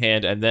Spike in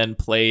hand, and then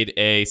played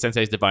a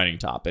Sensei's Divining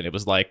Top. And it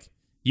was like,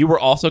 you were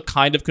also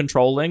kind of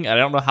controlling, and I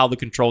don't know how the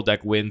control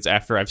deck wins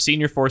after I've seen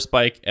your Force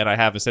Spike, and I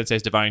have a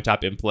Sensei's Divining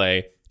Top in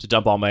play to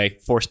dump all my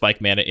Force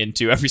Spike mana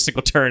into every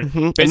single turn.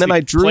 Mm-hmm. And then I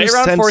drew play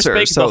around Censor, Force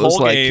Spike so the it was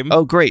whole like, game.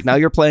 oh great, now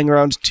you're playing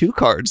around 2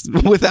 cards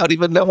without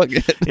even knowing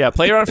it. Yeah,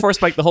 play around Force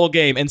Spike the whole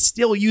game and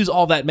still use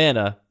all that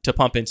mana to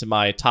pump into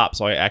my top,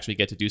 so I actually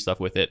get to do stuff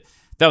with it.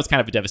 That was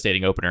kind of a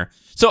devastating opener.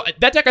 So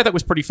that deck I thought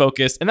was pretty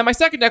focused. And then my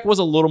second deck was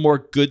a little more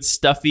good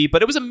stuffy,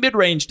 but it was a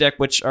mid-range deck,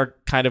 which are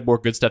kind of more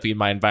good stuffy in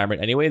my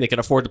environment anyway. They can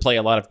afford to play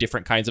a lot of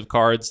different kinds of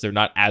cards. They're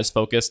not as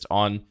focused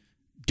on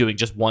doing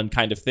just one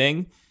kind of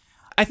thing.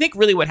 I think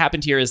really what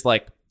happened here is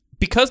like,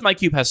 because my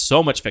cube has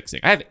so much fixing,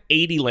 I have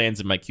 80 lands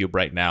in my cube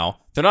right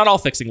now. They're not all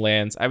fixing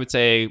lands. I would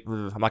say,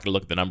 I'm not going to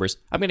look at the numbers.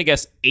 I'm going to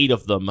guess 8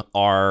 of them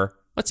are,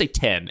 let's say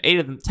 10.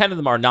 10 of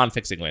them are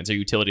non-fixing lands or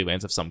utility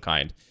lands of some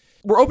kind.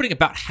 We're opening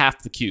about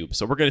half the cube,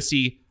 so we're going to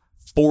see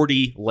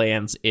 40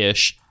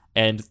 lands-ish,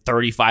 and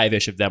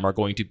 35-ish of them are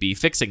going to be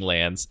fixing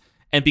lands.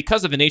 And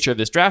because of the nature of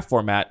this draft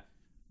format,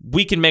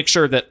 we can make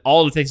sure that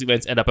all the fixing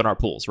lands end up in our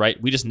pools,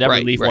 right? We just never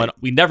leave one.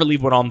 We never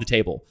leave one on the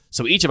table.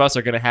 So each of us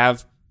are going to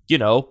have,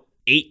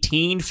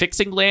 18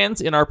 fixing lands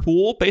in our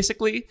pool,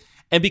 basically.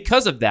 And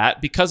because of that,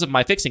 because of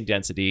my fixing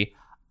density,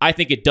 I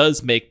think it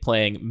does make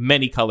playing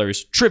many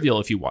colors trivial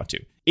if you want to.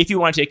 If you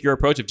want to take your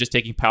approach of just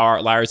taking power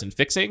outliers and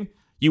fixing,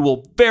 you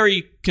will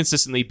very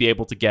consistently be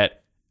able to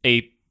get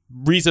a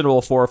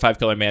reasonable 4 or 5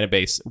 color mana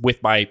base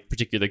with my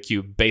particular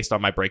cube based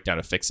on my breakdown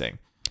of fixing.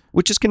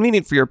 Which is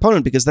convenient for your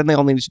opponent because then they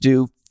only need to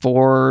do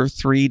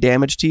 4-3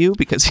 damage to you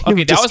because you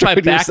okay, that was my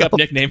backup yourself.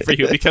 Nickname for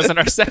you because in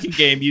our second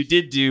game you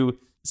did do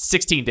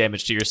 16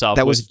 damage to yourself.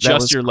 That was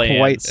your lands.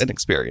 Quite an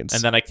experience.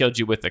 And then I killed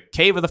you with a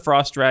Cave of the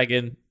Frost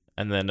Dragon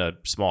and then a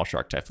small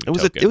Shark Typhoon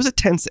token. It was a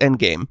tense end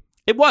game.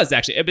 It was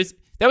actually.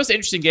 That was an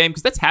interesting game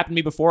because that's happened to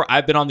me before.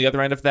 I've been on the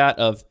other end of that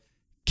of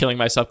killing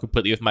myself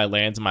completely with my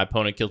lands and my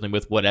opponent kills me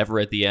with whatever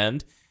at the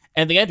end.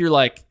 And at the end you're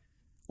like,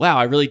 wow,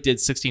 I really did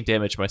 16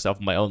 damage to myself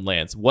with my own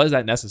lands. Was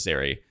that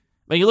necessary?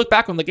 When you look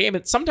back on the game,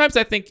 sometimes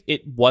I think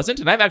it wasn't,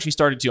 and I've actually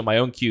started to, on my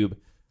own cube,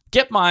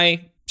 get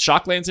my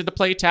shock lands into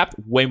play tapped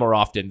way more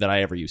often than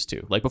I ever used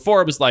to. Like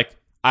before, it was like,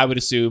 I would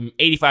assume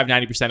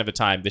 85-90% of the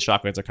time, the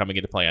shock lands are coming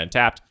into play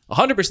untapped.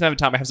 100% of the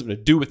time, I have something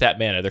to do with that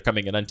mana. They're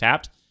coming in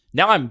untapped.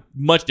 Now I'm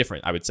much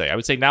different, I would say. I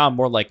would say now I'm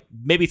more like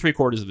maybe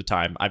 3/4 of the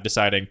time, I'm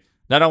deciding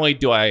not only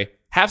do I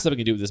have something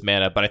to do with this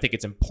mana, but I think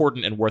it's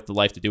important and worth the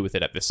life to do with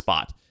it at this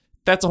spot.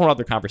 That's a whole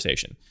other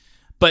conversation.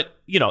 But,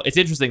 it's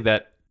interesting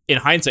that in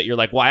hindsight, you're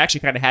like, well, I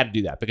actually kind of had to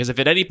do that because if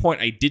at any point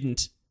I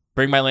didn't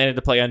bring my land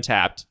into play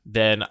untapped,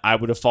 then I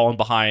would have fallen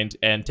behind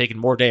and taken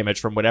more damage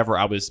from whatever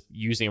I was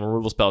using a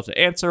removal spell to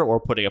answer or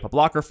putting up a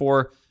blocker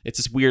for. It's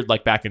this weird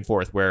like back and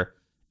forth where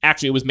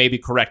actually it was maybe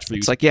correct for you.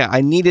 It's like, yeah,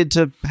 I needed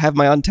to have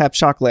my untapped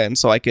shock land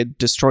so I could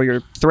destroy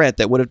your threat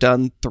that would have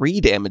done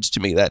 3 damage to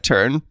me that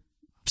turn.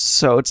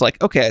 So it's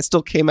like, okay, I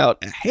still came out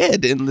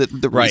ahead in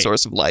the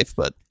resource of life,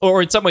 but...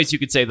 Or in some ways you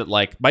could say that,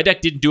 like, my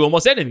deck didn't do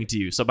almost anything to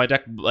you, so my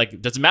deck, like,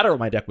 it doesn't matter what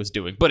my deck was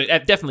doing. But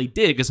it definitely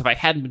did, because if I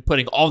hadn't been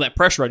putting all that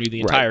pressure on you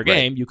the entire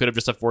game, you could have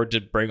just afforded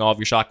to bring all of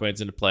your shock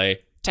lands into play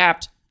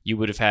tapped, you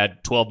would have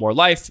had 12 more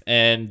life,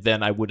 and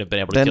then I wouldn't have been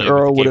able to Then kill you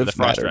Earl with the would Game of have the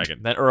Frost mattered.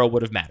 Dragon. Then Earl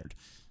would have mattered.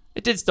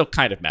 It did still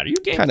kind of matter. You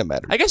gained, Kind of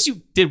mattered. I guess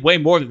you did way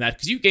more than that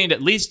because you gained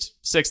at least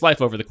 6 life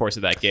over the course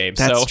of that game.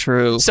 That's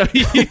true. So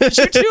did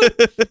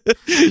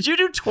you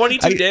do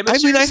 22 damage? I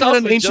mean, I had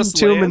an with Ancient just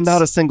Tomb and lands?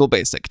 not a single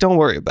basic. Don't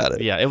worry about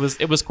it. Yeah, it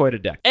was quite a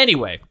deck.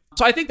 Anyway,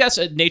 so I think that's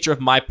the nature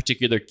of my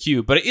particular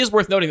cube. But it is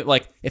worth noting that,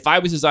 like, if I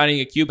was designing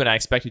a cube and I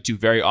expected to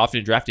very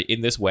often draft it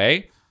in this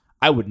way,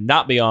 I would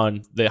not be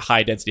on the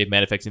high density of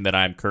mana fixing that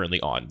I'm currently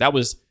on. That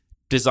was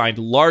designed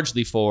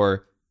largely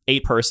for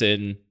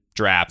 8-person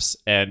drafts,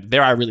 and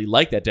there I really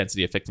like that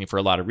density of fixing for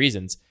a lot of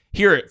reasons.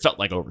 Here it felt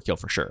like overkill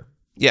for sure.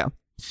 Yeah.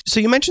 So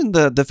you mentioned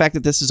the fact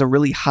that this is a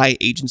really high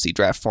agency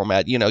draft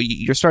format. You know,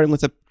 you're starting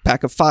with a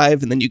pack of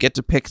 5, and then you get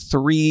to pick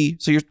 3.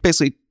 So you're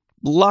basically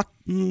locked.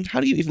 How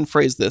do you even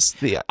phrase this?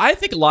 I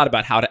think a lot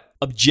about how to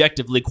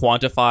objectively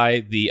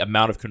quantify the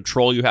amount of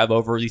control you have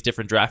over these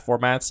different draft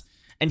formats.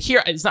 And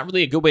here, it's not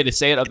really a good way to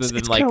say it other than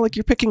it's kind of like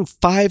you're picking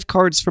 5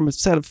 cards from a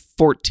set of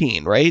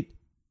 14, right?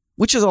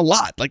 Which is a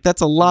lot. Like,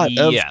 that's a lot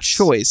of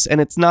choice. And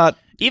it's not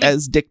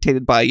as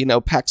dictated by,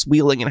 packs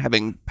wheeling and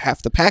having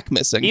half the pack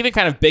missing. Even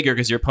kind of bigger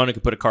because your opponent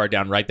could put a card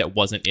down, right, that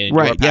wasn't in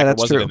your pack or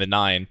wasn't in the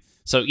 9.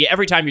 So, yeah,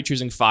 every time you're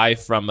choosing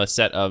 5 from a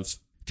set of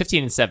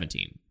 15 and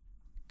 17.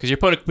 Because your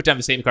opponent could put down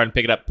the same card and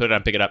pick it up, put it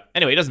down, pick it up.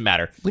 Anyway, it doesn't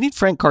matter. We need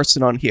Frank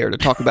Carson on here to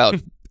talk about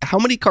how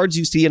many cards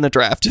you see in a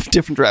draft of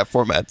different draft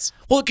formats.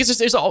 Well, because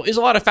there's a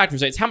lot of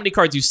factors, right? It's how many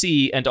cards you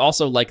see and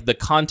also like the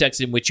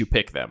context in which you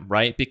pick them,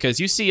 right? Because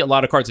you see a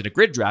lot of cards in a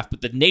grid draft, but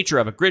the nature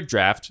of a grid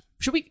draft...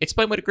 Should we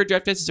explain what a grid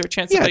draft is? Is there a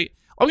chance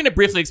I'm going to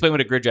briefly explain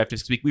what a grid draft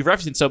is because we've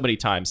referenced it so many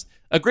times.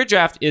 A grid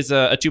draft is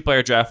a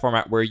 2-player draft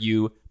format where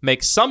you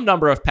make some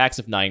number of packs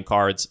of 9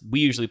 cards. We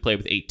usually play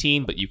with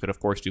 18, but you could,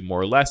 of course, do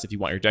more or less if you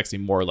want your decks to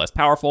be more or less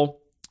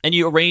powerful. And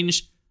you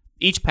arrange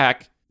each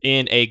pack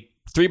in a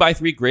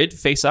 3x3 grid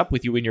face up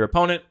with you and your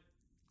opponent,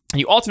 and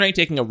you alternate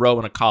taking a row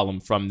and a column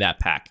from that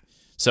pack.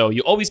 So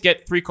you always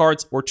get 3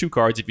 cards or 2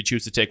 cards if you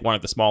choose to take one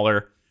of the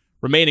smaller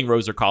remaining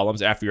rows or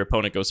columns after your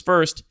opponent goes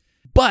first.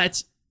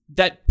 But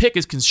that pick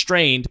is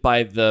constrained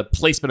by the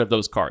placement of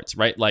those cards,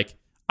 right? Like,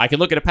 I can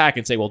look at a pack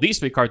and say, well, these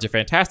 3 cards are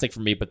fantastic for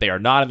me, but they are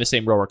not in the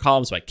same row or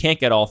column, so I can't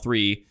get all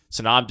 3.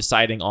 So now I'm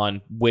deciding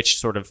on which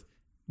sort of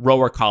row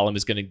or column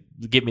is going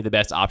to give me the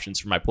best options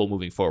for my pool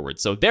moving forward.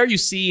 So there you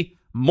see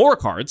more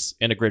cards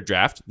in a grid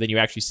draft than you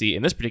actually see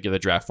in this particular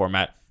draft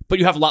format, but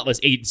you have a lot less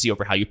agency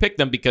over how you pick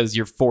them because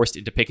you're forced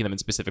into picking them in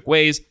specific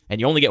ways,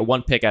 and you only get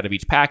 1 pick out of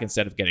each pack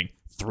instead of getting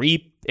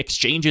 3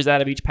 exchanges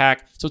out of each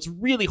pack. So it's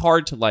really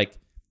hard to like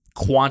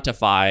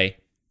quantify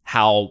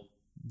how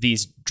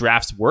these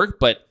drafts work,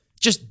 but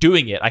just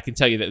doing it, I can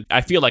tell you that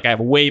I feel like I have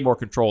way more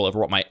control over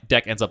what my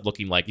deck ends up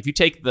looking like. If you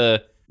take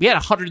we had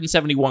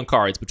 171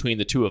 cards between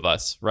the two of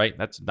us, right?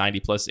 That's 90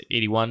 plus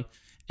 81.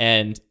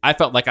 And I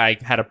felt like I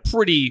had a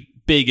pretty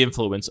big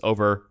influence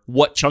over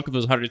what chunk of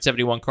those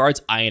 171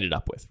 cards I ended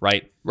up with,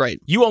 right? Right.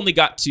 You only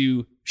got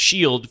to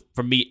shield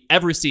from me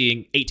ever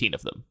seeing 18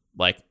 of them.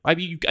 Like, I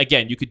mean,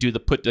 you could do the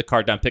put the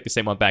card down, pick the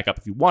same one back up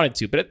if you wanted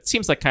to, but it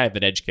seems like kind of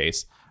an edge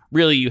case.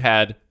 Really, you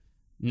had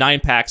 9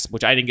 packs,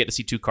 which I didn't get to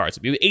see 2 cards.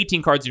 If you had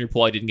 18 cards in your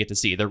pool, I didn't get to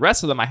see. The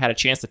rest of them I had a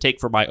chance to take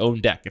for my own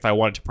deck if I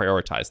wanted to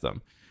prioritize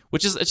them,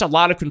 which is it's a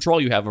lot of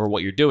control you have over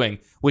what you're doing,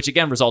 which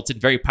again results in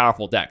very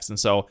powerful decks. And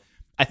so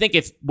I think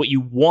if what you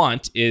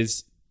want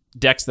is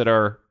decks that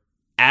are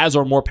as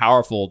or more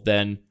powerful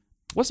than,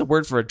 what's the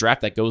word for a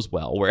draft that goes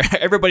well, where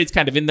everybody's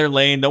kind of in their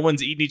lane, no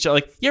one's eating each other.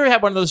 Like, you ever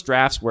had one of those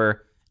drafts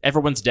where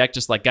everyone's deck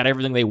just like got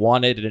everything they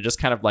wanted and it just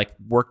kind of like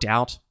worked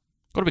out?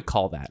 What do we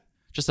call that?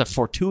 Just a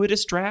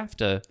fortuitous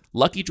draft? A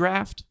lucky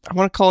draft? I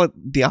want to call it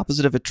the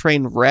opposite of a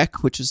train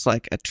wreck, which is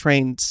like a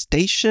train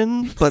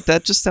station, but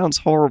that just sounds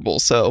horrible.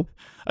 So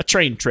a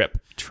train trip.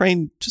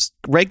 Train, just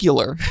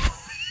regular.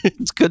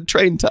 It's good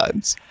train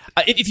times.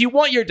 If you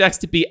want your decks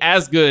to be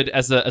as good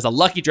as a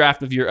lucky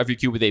draft of your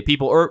cube with 8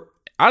 people, or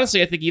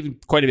honestly, I think even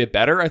quite a bit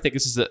better, I think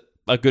this is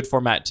a good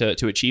format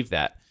to achieve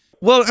that.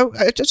 Well,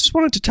 I just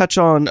wanted to touch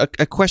on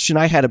a question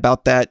I had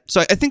about that.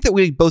 So I think that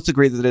we both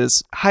agree that it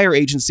is higher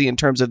agency in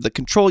terms of the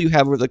control you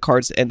have over the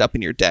cards that end up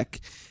in your deck.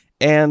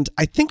 And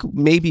I think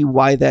maybe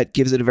why that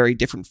gives it a very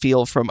different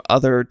feel from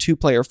other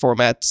 2-player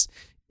formats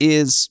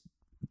is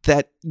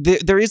that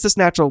there is this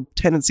natural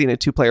tendency in a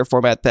 2-player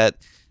format that,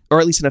 or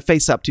at least in a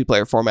face-up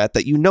 2-player format,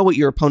 that you know what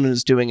your opponent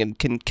is doing and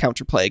can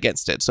counterplay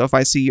against it. So if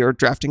I see you're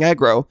drafting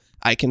aggro,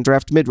 I can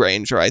draft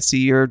mid-range, or I see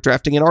you're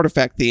drafting an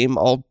artifact theme,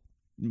 I'll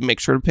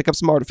make sure to pick up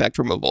some artifact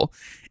removal.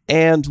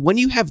 And when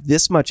you have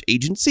this much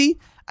agency,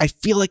 I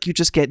feel like you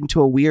just get into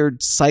a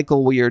weird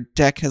cycle where your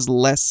deck has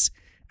less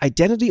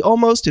identity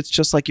almost. It's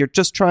just like you're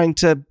just trying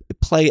to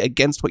play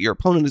against what your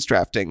opponent is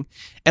drafting.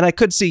 And I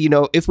could see,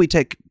 if we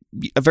take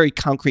a very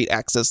concrete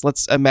axis,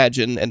 let's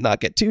imagine and not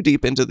get too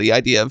deep into the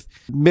idea of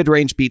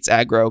mid-range beats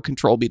aggro,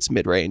 control beats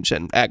mid-range,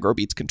 and aggro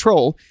beats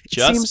control.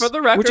 Just for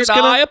the record,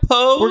 I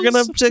oppose. We're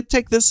going to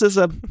take this as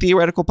a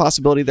theoretical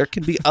possibility. There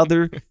can be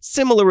other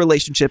similar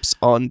relationships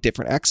on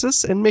different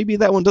axes, and maybe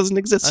that one doesn't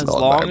exist in all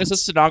environments. As long as a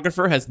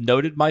stenographer has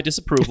noted my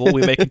disapproval,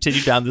 we may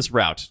continue down this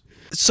route.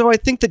 So I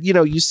think that,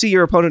 you see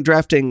your opponent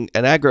drafting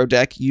an aggro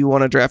deck, you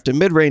want to draft a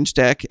mid-range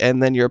deck,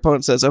 and then your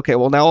opponent says, okay,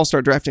 well, now I'll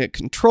start drafting a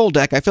control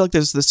deck. I feel like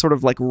there's this sort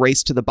of like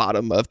race to the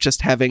bottom of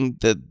just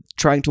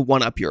trying to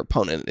one-up your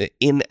opponent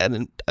in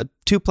a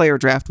two-player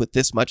draft with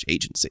this much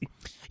agency.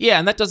 Yeah,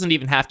 and that doesn't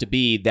even have to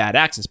be that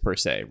axis per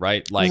se,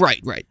 right? Like,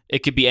 right. It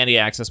could be any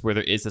axis where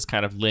there is this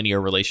kind of linear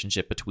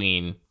relationship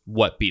between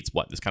what beats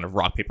what, this kind of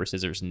rock, paper,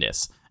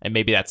 scissors-ness. And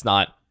maybe that's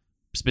not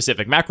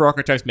specific macro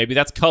archetypes, maybe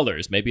that's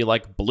colors. Maybe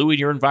like blue in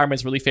your environment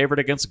is really favored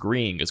against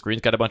green because green's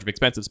got a bunch of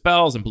expensive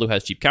spells and blue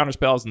has cheap counter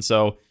spells. And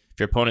so if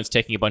your opponent's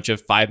taking a bunch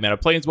of 5-mana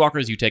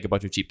planeswalkers, you take a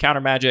bunch of cheap counter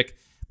magic.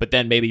 But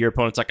then maybe your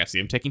opponent's like, I see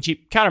him taking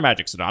cheap counter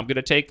magic, so now I'm going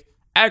to take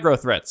aggro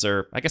threats.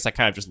 Or I guess I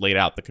kind of just laid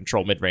out the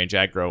control mid-range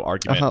aggro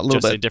argument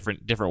just in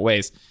different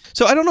ways.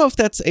 So I don't know if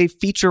that's a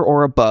feature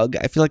or a bug.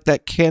 I feel like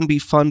that can be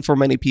fun for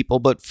many people,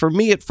 but for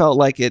me it felt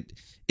like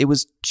it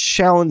was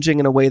challenging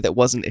in a way that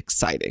wasn't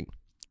exciting.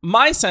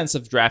 My sense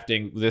of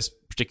drafting this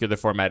particular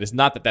format is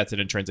not that that's an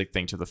intrinsic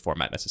thing to the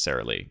format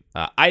necessarily.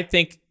 I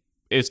think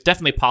it's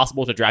definitely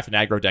possible to draft an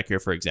aggro deck here,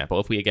 for example,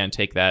 if we again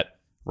take that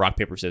rock,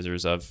 paper,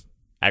 scissors of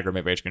aggro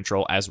mid-range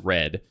control as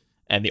read,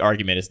 and the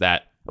argument is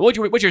that, what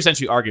you're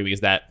essentially arguing is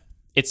that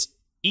it's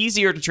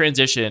easier to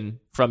transition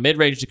from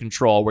mid-range to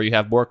control where you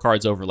have more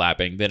cards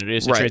overlapping than it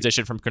is to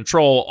transition from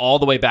control all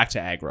the way back to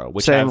aggro.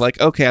 Which saying like,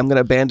 okay, I'm going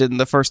to abandon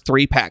the first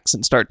 3 packs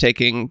and start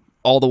taking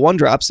all the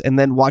 1-drops and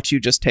then watch you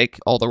just take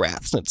all the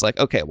wraths. And it's like,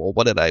 okay, well,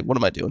 what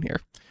am I doing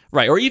here?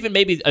 Right. Or even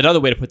maybe another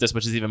way to put this,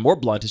 which is even more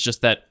blunt, is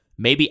just that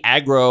maybe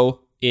aggro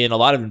in a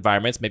lot of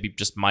environments, maybe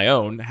just my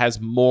own, has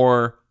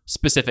more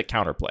specific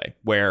counterplay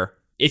where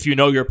if you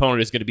know your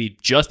opponent is going to be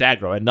just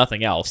aggro and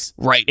nothing else,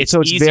 right? It's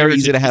very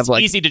easy to have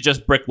easy to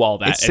just brick wall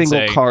that. A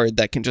single card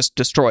that can just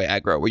destroy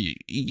aggro. Where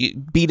you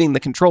beating the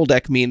control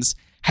deck means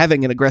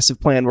having an aggressive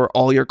plan where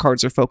all your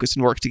cards are focused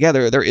and work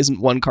together. There isn't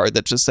one card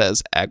that just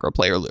says aggro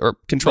player or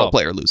control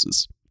player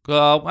loses.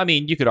 Well, I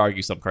mean, you could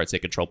argue some cards say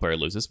control player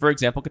loses. For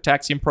example,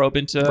 Cataxian Probe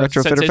into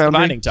Retrofitter Foundry.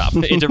 Divining Top,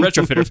 into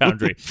Retrofitter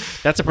Foundry.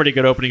 That's a pretty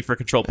good opening for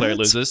control player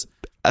loses.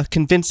 A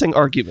convincing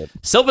argument.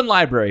 Sylvan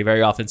Library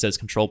very often says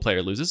control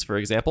player loses, for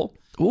example.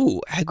 Ooh,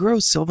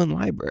 aggro Sylvan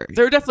Library.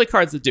 There are definitely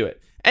cards that do it.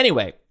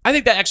 Anyway, I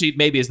think that actually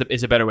maybe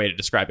is a better way to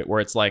describe it,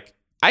 where it's like,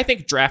 I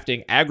think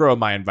drafting aggro in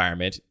my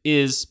environment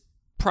is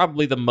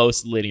probably the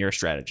most linear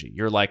strategy.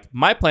 You're like,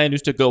 my plan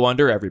is to go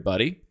under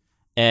everybody,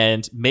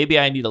 and maybe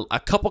I need a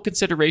couple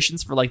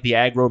considerations for like the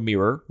aggro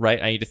mirror,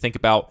 right? I need to think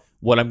about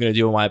what I'm going to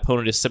do when my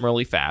opponent is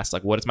similarly fast.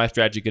 Like, what is my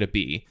strategy going to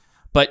be?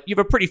 But you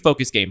have a pretty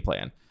focused game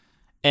plan.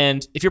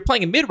 And if you're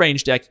playing a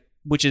mid-range deck,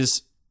 which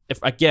is, if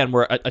again,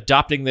 we're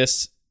adopting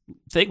this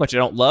thing, which I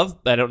don't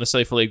love, but I don't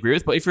necessarily fully agree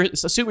with, but if you're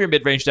assume you're a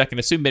mid-range deck and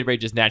assume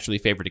mid-range is naturally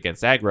favored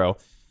against aggro,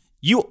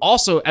 you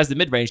also, as the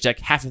mid-range deck,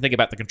 have to think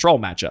about the control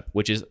matchup,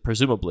 which is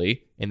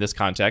presumably, in this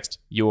context,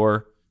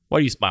 your... What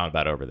are you smiling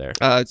about over there?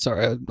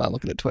 Sorry, I'm not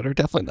looking at Twitter.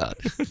 Definitely not.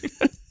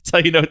 That's how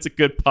you know it's a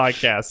good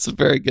podcast. It's a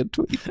very good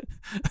tweet.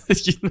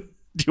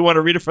 Do you want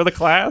to read it for the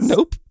class?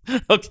 Nope.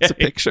 Okay. It's a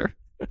picture.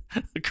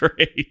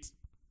 Great.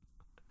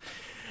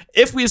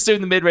 If we assume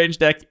the mid-range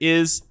deck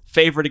is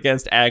favored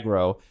against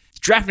aggro,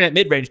 drafting that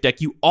mid-range deck,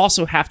 you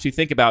also have to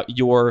think about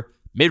your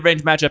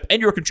mid-range matchup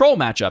and your control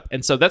matchup.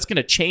 And so that's going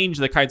to change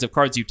the kinds of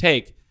cards you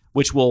take,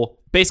 which will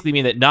basically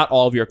mean that not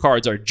all of your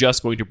cards are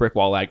just going to brick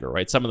wall aggro,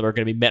 right? Some of them are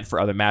going to be meant for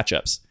other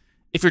matchups.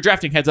 If you're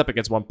drafting heads up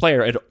against one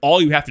player, and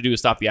all you have to do is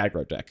stop the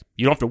aggro deck,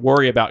 you don't have to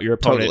worry about your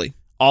opponent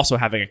also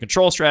having a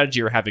control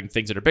strategy or having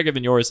things that are bigger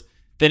than yours,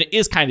 then it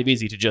is kind of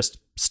easy to just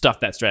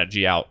stuff that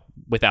strategy out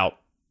without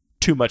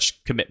too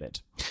much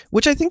commitment.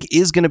 Which I think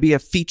is going to be a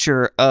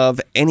feature of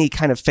any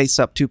kind of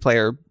face-up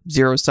two-player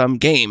zero-sum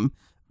game.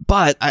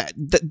 But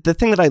the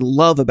thing that I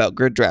love about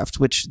Grid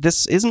Draft, which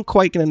this isn't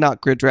quite going to knock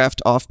Grid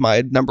Draft off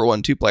my number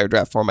one two-player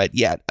draft format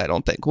yet, I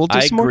don't think. We'll do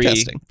some more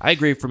testing. I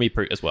agree for me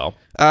as well.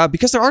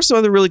 Because there are some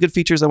other really good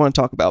features I want to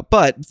talk about.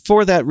 But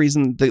for that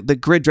reason, the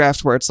Grid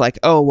Draft where it's like,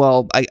 oh,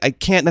 well, I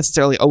can't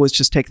necessarily always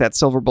just take that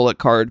silver bullet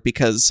card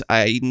because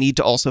I need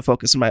to also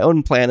focus on my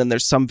own plan, and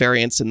there's some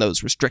variance in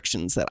those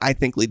restrictions that I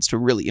think leads to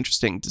really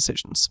interesting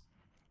decisions.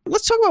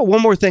 Let's talk about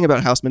one more thing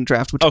about Houseman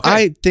Draft, which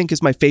I think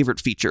is my favorite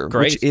feature,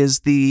 which is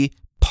the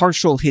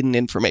partial hidden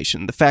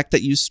information. The fact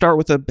that you start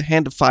with a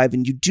hand of 5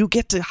 and you do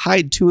get to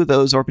hide 2 of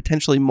those or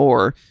potentially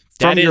more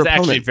from your opponent. That is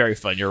actually very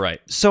fun. You're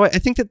right. So I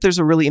think that there's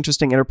a really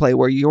interesting interplay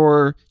where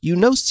you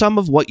know some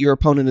of what your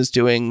opponent is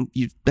doing.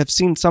 You have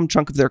seen some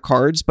chunk of their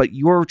cards, but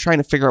you're trying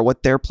to figure out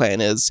what their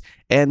plan is.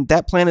 And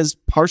that plan is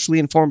partially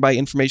informed by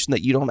information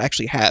that you don't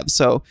actually have.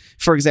 So,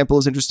 for example,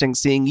 it's interesting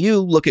seeing you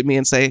look at me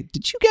and say,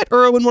 did you get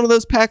Uro in one of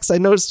those packs? I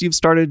noticed you've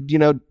started,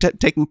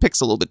 taking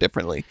picks a little bit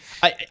differently.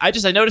 I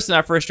noticed in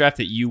our first draft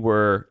that you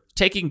were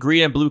taking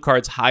green and blue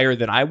cards higher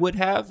than I would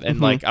have. And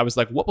like, I was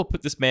like, what will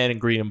put this man in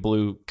green and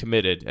blue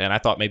committed? And I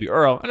thought maybe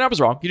Uro. And I was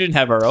wrong. You didn't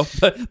have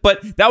Uro.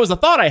 But that was the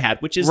thought I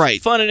had, which is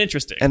fun and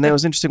interesting. And that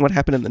was interesting what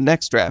happened in the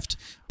next draft.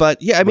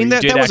 But yeah, I mean,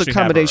 that was a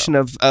combination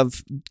of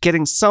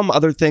getting some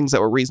other things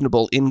that were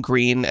reasonable in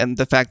green, and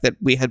the fact that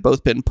we had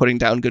both been putting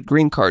down good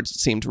green cards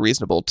seemed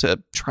reasonable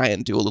to try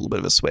and do a little bit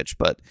of a switch.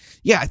 But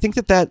yeah, I think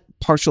that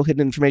partial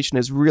hidden information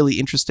is really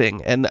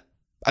interesting. And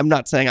I'm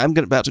not saying I'm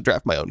about to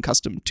draft my own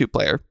custom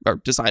 2-player or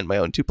design my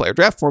own 2-player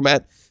draft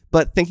format,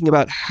 but thinking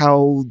about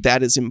how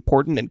that is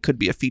important and could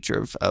be a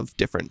feature of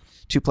different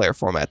 2-player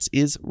formats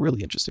is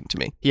really interesting to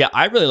me. Yeah,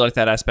 I really like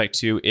that aspect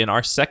too. In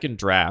our second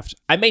draft,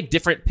 I made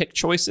different pick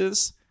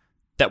choices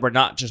that were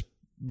not just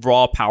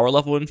raw power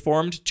level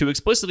informed to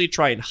explicitly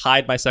try and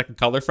hide my second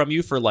color from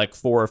you for like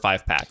 4 or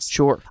 5 packs.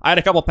 Sure. I had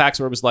a couple packs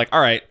where it was like,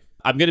 all right,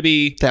 I'm going to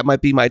be... That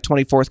might be my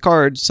 24th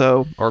card,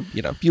 so... Or,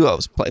 you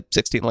always play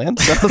 16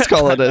 lands, so let's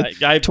call it a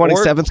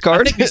 27th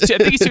card. I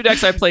think these 2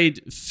 decks I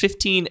played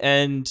 15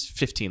 and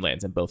 15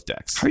 lands in both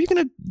decks. How are you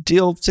going to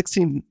deal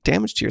 16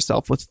 damage to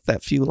yourself with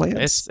that few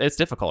lands? It's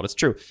difficult. It's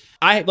true.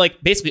 I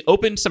basically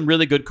opened some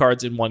really good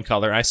cards in one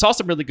color. I saw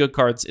some really good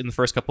cards in the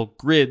first couple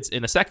grids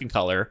in a second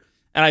color,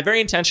 and I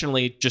very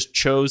intentionally just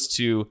chose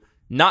to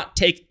not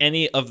take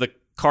any of the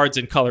cards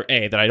in color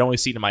A that I'd only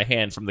seen in my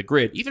hand from the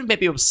grid, even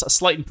maybe it was a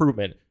slight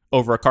improvement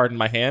over a card in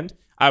my hand.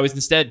 I was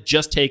instead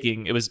just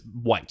taking, it was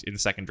white in the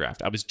second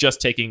draft. I was just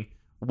taking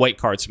white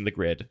cards from the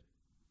grid.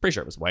 Pretty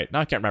sure it was white. No,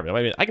 I can't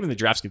remember. I get the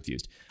drafts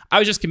confused. I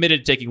was just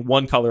committed to taking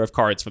one color of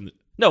cards from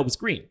no, it was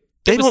green.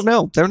 They don't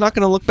know. They're not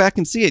going to look back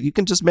and see it. You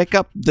can just make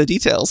up the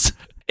details.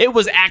 It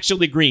was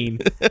actually green,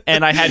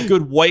 and I had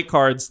good white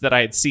cards that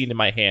I had seen in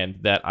my hand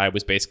that I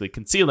was basically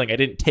concealing. I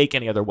didn't take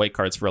any other white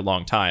cards for a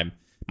long time.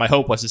 My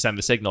hope was to send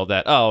the signal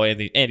that,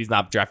 Andy's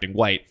not drafting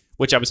white,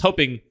 which I was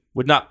hoping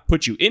would not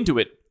put you into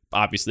it,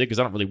 obviously, because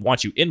I don't really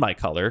want you in my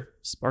color.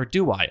 Or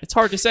do I? It's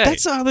hard to say.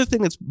 That's the other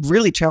thing that's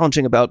really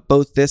challenging about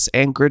both this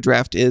and grid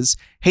draft is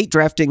hate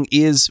drafting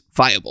is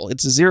viable.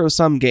 It's a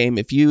zero-sum game.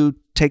 If you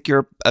take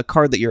a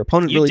card that your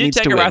opponent really needs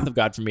to win. You did take a Wrath of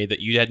God from me that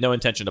you had no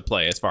intention to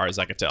play, as far as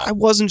I could tell. I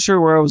wasn't sure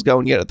where I was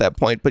going yet at that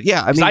point, but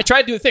yeah, I mean... I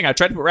tried to do the thing. I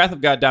tried to put Wrath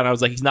of God down. I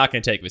was like, he's not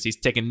going to take this. He's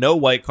taking no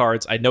white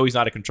cards. I know he's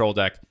not a control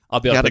deck. I'll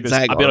be able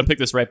to pick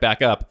this right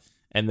back up.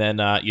 And then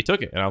you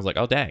took it, and I was like,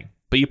 oh, dang.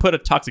 But you put a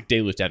Toxic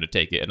Deluge down to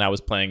take it, and I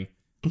was playing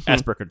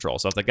Esper Control,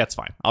 so I was like, that's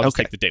fine. I'll just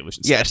take the Deluge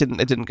instead. Yeah,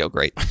 it didn't go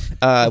great.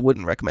 I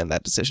wouldn't recommend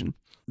that decision.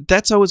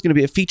 That's always going to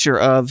be a feature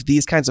of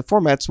these kinds of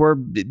formats where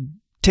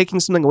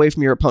taking something away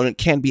from your opponent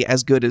can be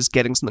as good as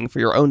getting something for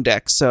your own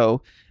deck.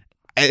 So,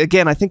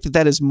 again, I think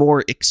that is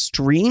more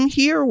extreme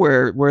here,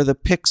 where the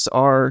picks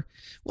are...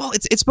 Well,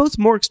 it's both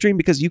more extreme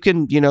because you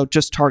can,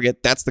 just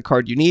target, that's the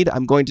card you need,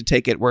 I'm going to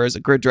take it, whereas a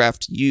grid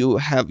draft,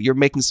 you're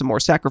making some more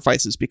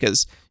sacrifices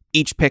because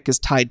each pick is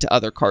tied to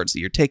other cards that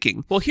you're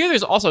taking. Well, here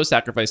there's also a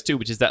sacrifice too,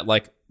 which is that,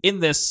 like, in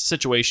this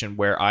situation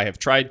where I have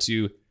tried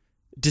to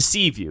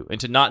deceive you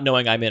into not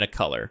knowing I'm in a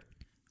color,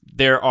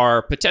 there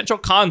are potential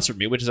cons for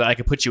me, which is that I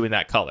could put you in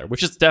that color,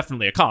 which is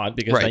definitely a con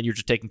because then you're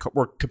just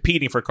we're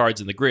competing for cards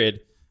in the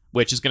grid,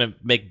 which is going to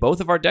make both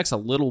of our decks a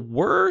little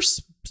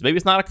worse. So maybe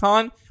it's not a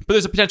con, but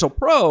there's a potential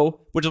pro,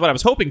 which is what I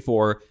was hoping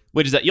for,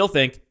 which is that you'll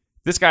think,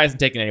 this guy isn't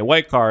taking any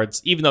white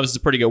cards. Even though this is a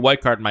pretty good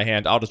white card in my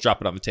hand, I'll just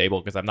drop it on the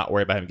table because I'm not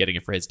worried about him getting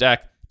it for his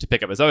deck to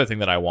pick up his other thing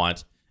that I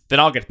want. Then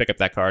I'll get to pick up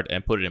that card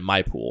and put it in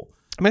my pool.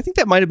 I mean, I think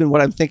that might have been what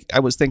I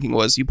was thinking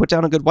was you put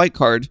down a good white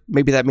card.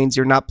 Maybe that means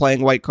you're not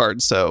playing white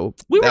cards. So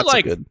we were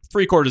like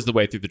 3/4 of the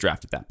way through the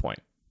draft at that point.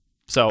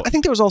 So I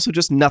think there was also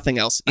just nothing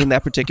else in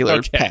that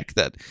particular pack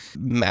that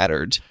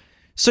mattered.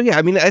 So yeah,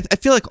 I mean, I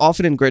feel like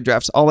often in grid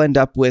drafts, I'll end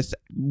up with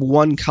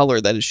one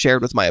color that is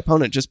shared with my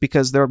opponent just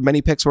because there are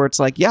many picks where it's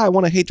like, yeah, I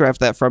want to hate draft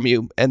that from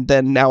you. And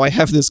then now I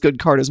have this good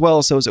card as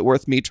well. So is it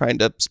worth me trying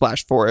to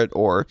splash for it?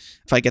 Or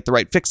if I get the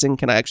right fixing,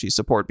 can I actually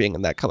support being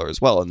in that color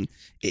as well? And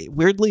it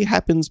weirdly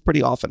happens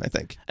pretty often, I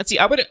think. And see,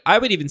 I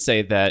would even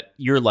say that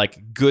your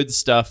like good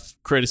stuff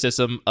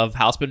criticism of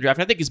Housepin draft,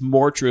 I think is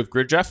more true of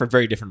grid draft for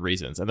very different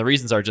reasons. And the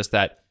reasons are just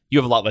that you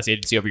have a lot less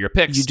agency over your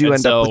picks. You do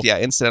end up with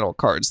incidental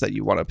cards that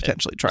you want to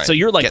potentially try. So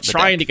you're like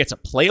trying to get to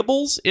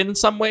playables in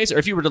some ways, or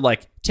if you were to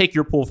like take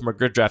your pool from a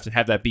grid draft and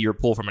have that be your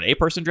pool from an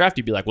 8-person draft,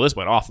 you'd be like, well, this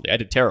went awfully. I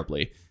did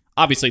terribly.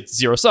 Obviously, it's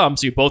zero sum,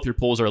 so both your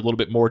pools are a little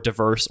bit more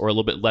diverse or a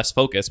little bit less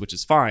focused, which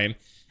is fine.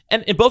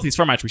 And in both these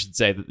formats, we should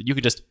say that you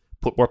could just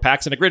put more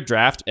packs in a grid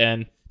draft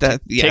and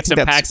take some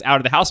packs out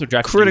of the Housepin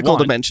draft. Critical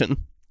dimension.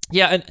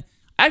 Yeah, and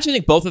I actually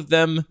think both of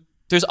them,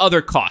 there's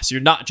other costs.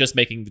 You're not just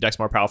making the decks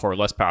more powerful or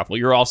less powerful.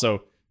 You're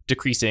also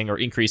decreasing or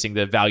increasing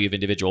the value of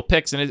individual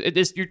picks. And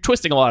you're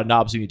twisting a lot of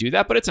knobs when you do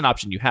that, but it's an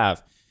option you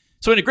have.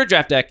 So in a grid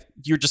draft deck,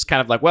 you're just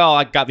kind of like, well,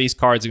 I got these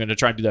cards. I'm going to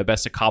try and do my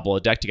best to cobble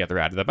a deck together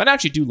out of them. I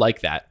actually do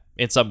like that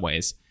in some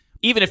ways.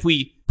 Even if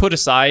we put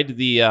aside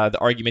the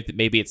argument that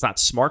maybe it's not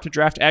smart to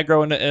draft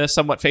aggro in a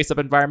somewhat face-up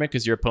environment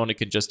because your opponent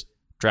can just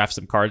draft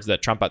some cards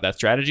that trump out that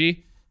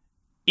strategy.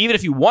 Even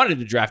if you wanted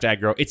to draft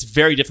aggro, it's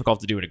very difficult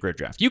to do in a grid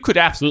draft. You could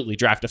absolutely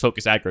draft a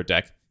focus aggro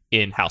deck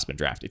in Housepin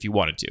draft if you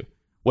wanted to.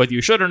 Whether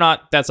you should or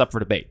not, that's up for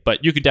debate.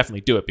 But you can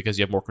definitely do it because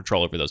you have more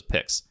control over those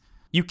picks.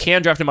 You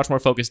can draft a much more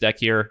focused deck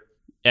here,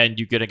 and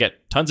you're going to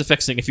get tons of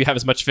fixing if you have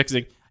as much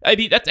fixing. I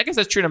mean, I guess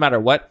that's true no matter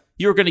what.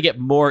 You're going to get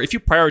more, if you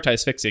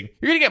prioritize fixing,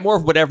 you're going to get more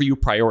of whatever you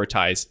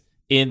prioritize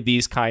in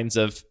these kinds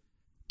of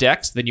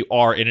decks than you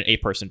are in an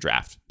 8-person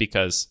draft.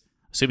 Because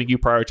assuming you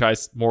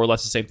prioritize more or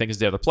less the same thing as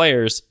the other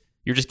players,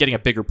 you're just getting a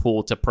bigger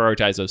pool to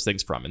prioritize those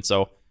things from. And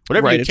so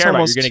whatever you care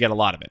about, you're going to get a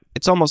lot of it.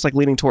 It's almost like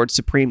leaning towards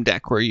Supreme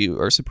deck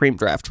or Supreme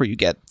draft where you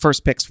get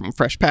first picks from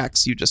fresh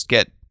packs. You just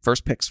get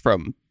first picks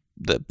from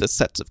the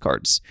sets of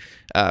cards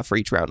for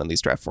each round in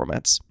these draft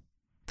formats.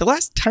 The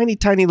last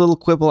tiny little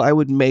quibble I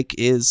would make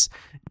is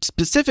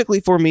specifically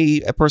for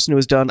me, a person who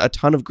has done a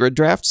ton of grid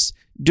drafts,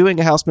 doing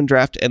a Houseman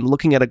draft and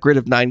looking at a grid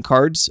of 9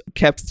 cards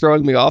kept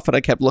throwing me off, and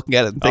I kept looking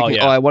at it and thinking,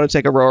 I want to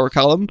take a row or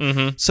column.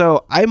 Mm-hmm.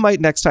 So I might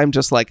next time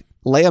just like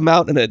lay them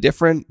out in a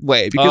different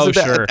way because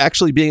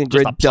actually being a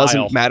grid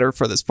doesn't matter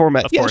for this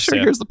format. Of course,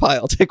 here's the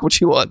pile. Take what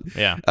you want.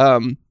 Yeah.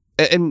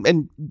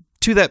 And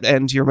to that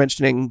end, you're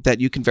mentioning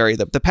that you can vary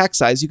the pack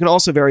size. You can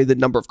also vary the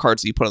number of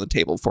cards that you put on the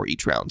table for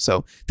each round.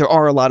 So there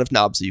are a lot of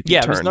knobs that you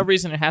can turn. There's no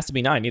reason it has to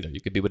be 9 either. You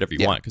could be whatever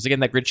you want. Because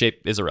again, that grid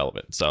shape is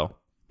irrelevant. So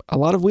a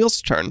lot of wheels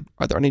to turn.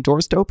 Are there any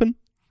doors to open?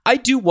 I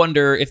do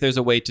wonder if there's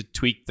a way to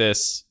tweak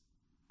this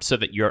so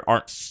that you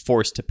aren't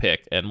forced to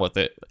pick. And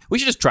we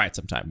should just try it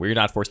sometime where you're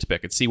not forced to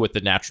pick and see what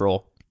the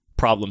natural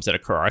problems that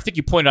occur are. I think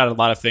you pointed out a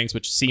lot of things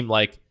which seem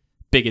like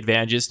big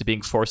advantages to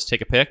being forced to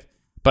take a pick.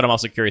 But I'm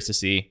also curious to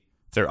see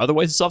if there are other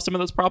ways to solve some of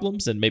those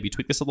problems and maybe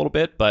tweak this a little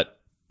bit. But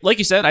like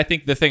you said, I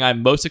think the thing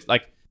I'm most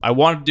I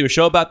wanted to do a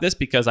show about this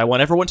because I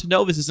want everyone to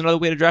know this is another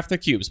way to draft their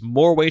cubes.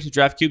 More way to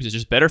draft cubes is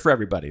just better for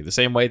everybody. The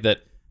same way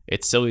that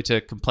it's silly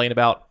to complain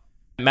about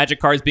Magic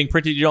cards being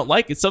printed you don't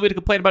like, it's silly to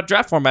complain about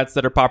draft formats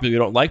that are popular you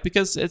don't like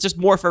because it's just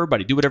more for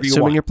everybody. Do whatever you want.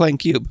 Assuming you're playing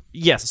Cube.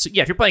 Yes. So,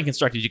 if you're playing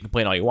Constructed, you can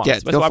complain all you want. Yeah,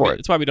 go for it.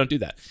 That's why we don't do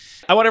that.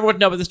 I want everyone to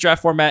know about this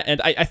draft format,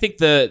 and I think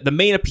the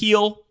main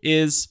appeal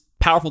is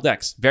powerful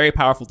decks, very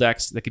powerful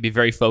decks that can be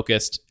very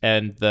focused,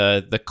 and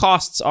the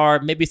costs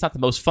are maybe it's not the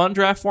most fun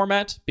draft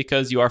format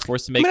because you are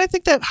forced to make. I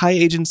think that high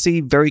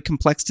agency, very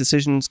complex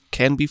decisions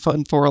can be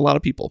fun for a lot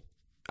of people.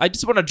 I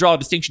just want to draw a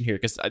distinction here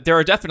because there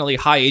are definitely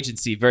high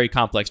agency, very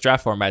complex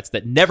draft formats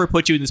that never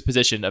put you in this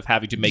position of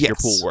having to make your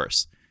pool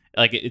worse.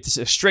 Like it's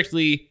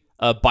strictly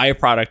a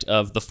byproduct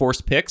of the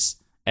forced picks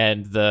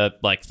and the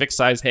fixed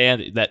size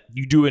hand that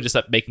you do end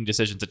up making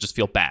decisions that just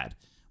feel bad,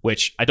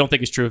 which I don't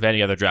think is true of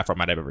any other draft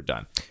format I've ever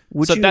done.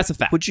 That's a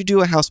fact. Would you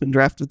do a Houseman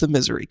draft with the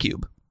Misery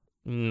Cube?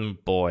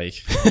 Boy.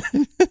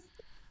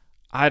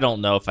 I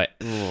don't know if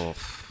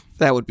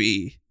That would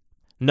be...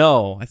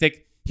 No, I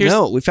think...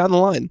 we found the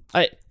line.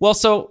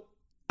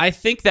 I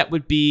think that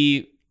would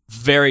be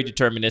very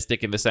deterministic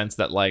in the sense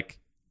that,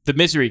 the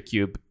Misery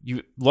Cube,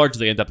 you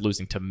largely end up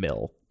losing to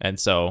mill. And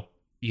so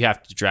you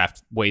have to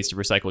draft ways to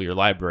recycle your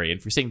library. And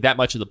if you're seeing that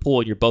much of the pool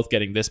and you're both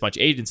getting this much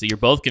agency, you're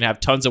both going to have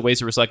tons of ways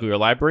to recycle your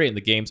library, and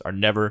the games are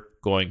never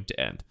going to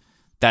end.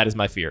 That is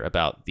my fear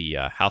about the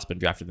Houseman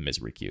draft of the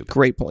Misery Cube.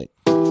 Great point.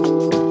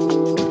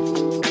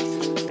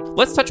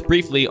 Let's touch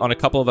briefly on a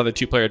couple of other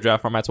 2-player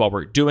draft formats while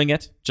we're doing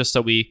it, just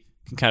so we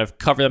can kind of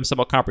cover them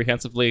somewhat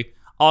comprehensively.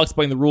 I'll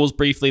explain the rules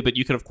briefly, but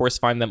you can, of course,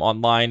 find them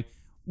online.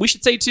 We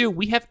should say, too,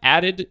 we have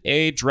added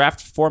a draft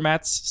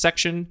formats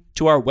section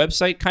to our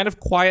website kind of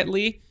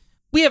quietly.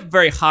 We have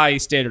very high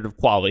standard of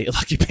quality at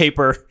Lucky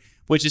Paper,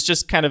 which is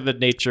just kind of the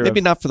nature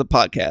Maybe not for the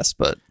podcast,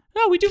 but...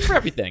 No, we do for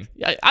everything.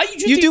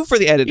 You do for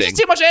the editing. You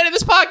just too much edit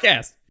this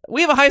podcast.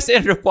 We have a high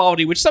standard of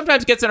quality, which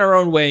sometimes gets in our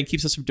own way and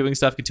keeps us from doing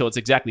stuff until it's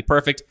exactly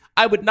perfect.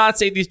 I would not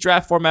say these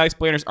draft format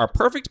explainers are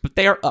perfect, but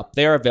they are up.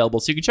 They are available.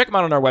 So you can check them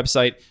out on our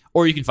website,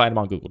 or you can find them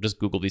on Google. Just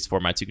Google these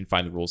formats. You can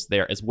find the rules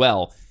there as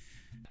well.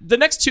 The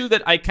next two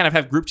that I kind of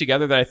have grouped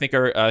together that I think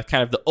are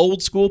kind of the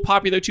old school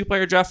popular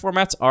 2-player draft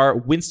formats are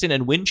Winston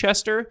and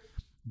Winchester.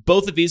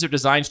 Both of these are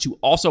designed to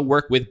also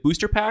work with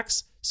booster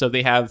packs. So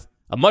they have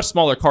a much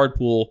smaller card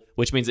pool,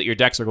 which means that your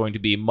decks are going to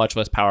be much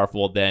less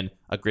powerful than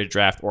a grid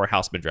draft or a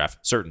Houseman draft,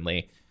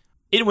 certainly.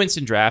 In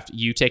Winston draft,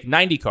 you take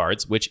 90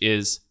 cards, which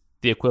is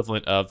the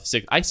equivalent of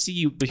 6. I see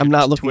you. I'm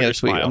not looking at a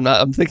tweet.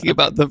 I'm thinking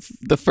about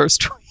the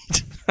first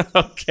tweet.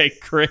 Okay,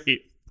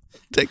 great.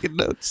 Taking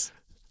notes.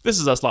 This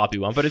is a sloppy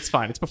one, but it's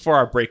fine. It's before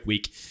our break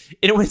week.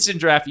 In a Winston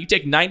draft, you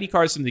take 90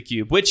 cards from the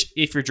cube, which,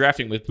 if you're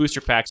drafting with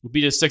booster packs, would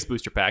be just 6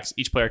 booster packs,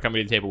 each player coming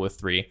to the table with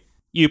 3.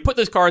 You put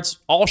those cards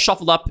all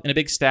shuffled up in a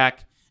big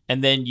stack,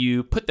 and then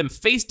you put them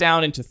face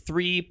down into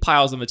 3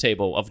 piles on the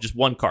table of just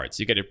 1 card.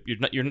 So you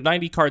get your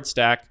 90 card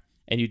stack,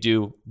 and you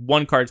do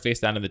 1 card face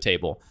down on the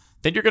table.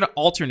 Then you're going to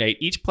alternate.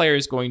 Each player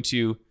is going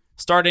to,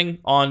 starting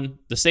on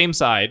the same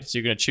side, so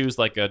you're going to choose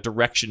a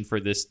direction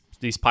for these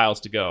piles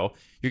to go.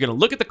 You're going to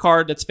look at the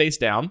card that's face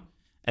down,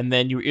 and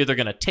then you're either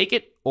going to take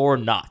it or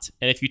not.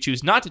 And if you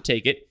choose not to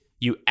take it,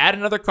 you add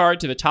another card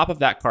to the top of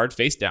that card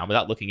face down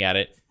without looking at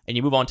it, and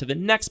you move on to the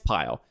next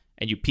pile,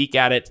 and you peek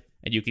at it,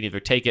 and you can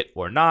either take it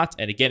or not.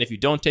 And again, if you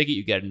don't take it,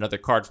 you get another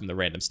card from the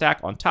random stack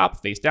on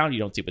top, face down. You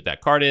don't see what that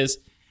card is.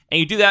 And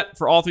you do that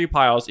for all 3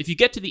 piles. If you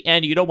get to the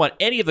end, you don't want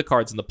any of the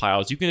cards in the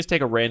piles, you can just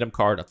take a random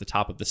card off the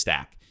top of the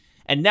stack.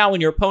 And now when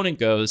your opponent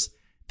goes,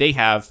 they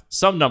have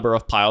some number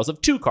of piles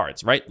of 2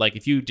 cards, right? Like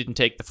if you didn't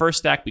take the first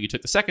stack, but you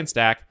took the second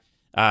stack,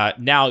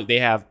 now they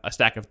have a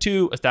stack of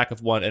 2, a stack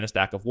of 1, and a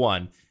stack of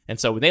 1. And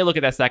so when they look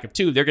at that stack of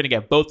 2, they're going to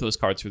get both those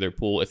cards for their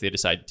pool if they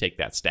decide to take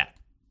that stack.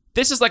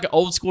 This is like an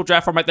old school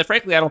draft format that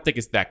frankly I don't think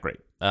is that great.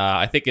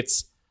 I think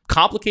it's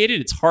complicated.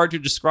 It's hard to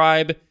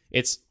describe.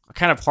 It's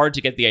kind of hard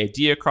to get the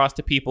idea across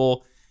to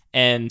people.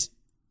 And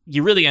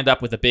you really end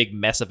up with a big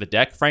mess of a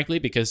deck, frankly,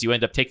 because you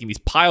end up taking these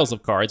piles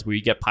of cards where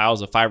you get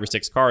piles of 5 or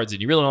 6 cards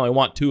and you really only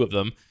want 2 of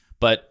them,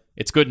 but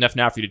it's good enough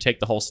now for you to take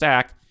the whole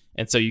stack.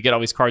 And so you get all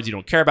these cards you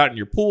don't care about in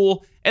your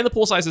pool, and the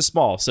pool size is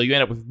small. So you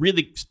end up with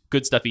really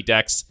good stuffy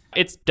decks.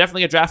 It's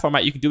definitely a draft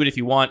format. You can do it if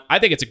you want. I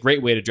think it's a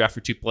great way to draft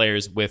for 2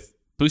 players with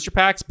booster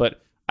packs,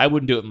 but I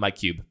wouldn't do it in my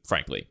cube,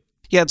 frankly.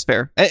 Yeah, it's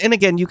fair. And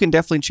again, you can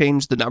definitely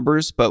change the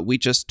numbers, but we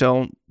just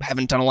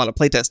haven't done a lot of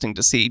playtesting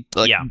to see,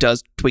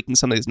 does tweaking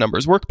some of these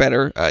numbers work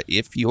better?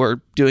 If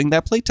you're doing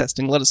that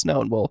playtesting, let us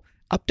know, and we'll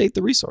update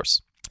the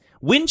resource.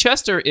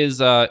 Winchester is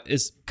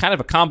kind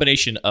of a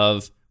combination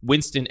of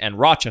Winston and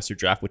Rochester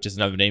draft, which is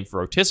another name for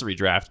rotisserie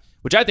draft,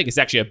 which I think is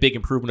actually a big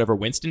improvement over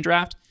Winston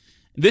draft.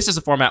 This is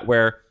a format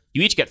where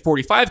you each get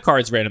 45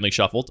 cards randomly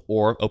shuffled,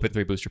 or open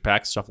 3 booster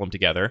packs, shuffle them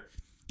together.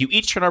 You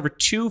each turn over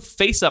 2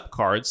 face-up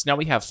cards. Now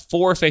we have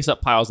 4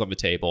 face-up piles on the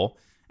table.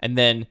 And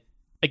then,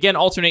 again,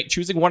 alternate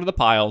choosing one of the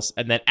piles.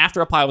 And then after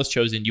a pile is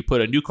chosen, you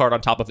put a new card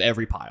on top of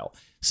every pile.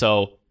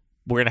 So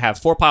we're going to have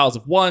 4 piles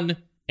of 1.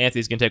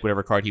 Anthony's going to take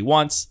whatever card he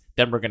wants.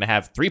 Then we're going to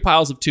have 3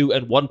 piles of 2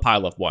 and 1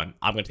 pile of 1.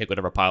 I'm going to take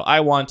whatever pile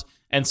I want,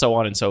 and so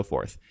on and so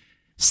forth.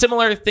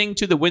 Similar thing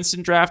to the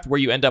Winston draft, where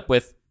you end up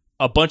with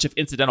a bunch of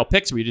incidental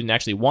picks where you didn't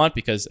actually want,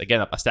 because,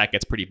 again, a stack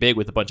gets pretty big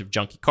with a bunch of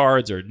junky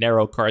cards or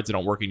narrow cards that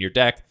don't work in your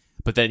deck.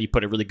 But then you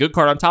put a really good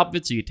card on top of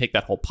it, so you take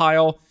that whole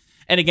pile.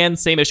 And again,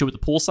 same issue with the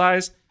pool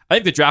size. I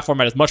think the draft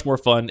format is much more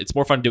fun. It's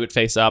more fun to do it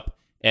face up,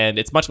 and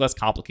it's much less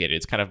complicated.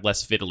 It's kind of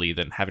less fiddly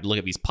than having to look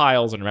at these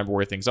piles and remember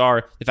where things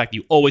are. The fact that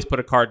you always put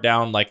a card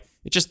down,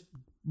 it just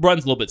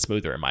runs a little bit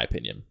smoother, in my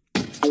opinion.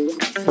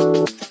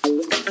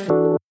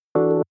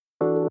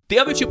 The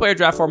other 2-player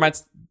draft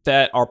formats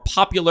that are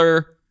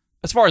popular,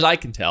 as far as I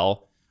can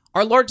tell,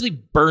 are largely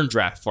burn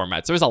draft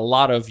formats. There's a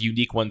lot of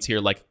unique ones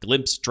here, like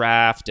Glimpse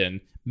Draft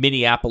and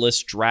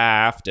Minneapolis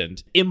Draft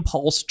and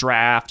Impulse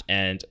Draft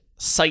and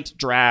Sight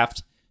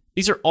Draft.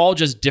 These are all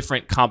just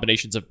different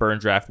combinations of burn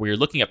draft where you're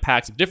looking at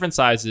packs of different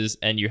sizes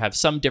and you have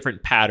some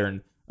different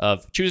pattern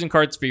of choosing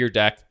cards for your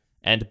deck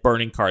and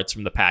burning cards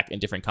from the pack in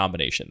different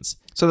combinations.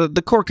 So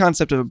the core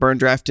concept of a burn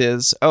draft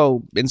is,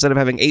 instead of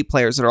having 8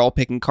 players that are all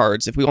picking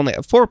cards, if we only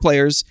have 4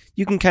 players,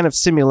 you can kind of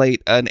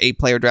simulate an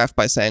 8-player draft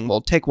by saying,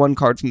 well, take 1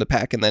 card from the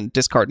pack and then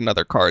discard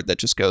another card that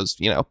just goes,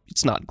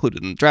 it's not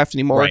included in the draft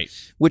anymore,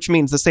 right. Which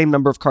means the same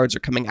number of cards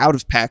are coming out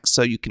of packs,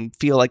 so you can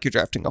feel like you're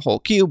drafting a whole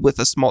cube with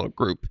a smaller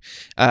group.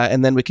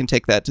 And then we can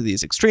take that to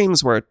these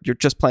extremes where you're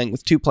just playing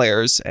with 2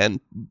 players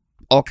and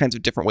all kinds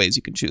of different ways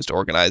you can choose to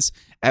organize.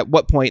 At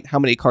what point, how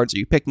many cards are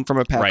you picking from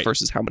a pack right.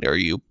 versus how many are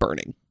you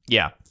burning?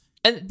 Yeah.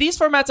 And these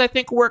formats, I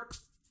think, work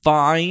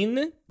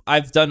fine.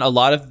 I've done a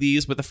lot of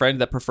these with a friend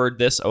that preferred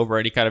this over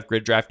any kind of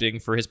grid drafting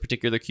for his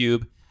particular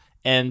cube.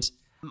 And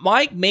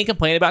my main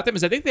complaint about them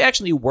is I think they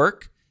actually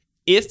work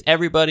if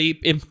everybody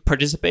in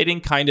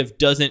participating kind of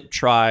doesn't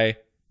try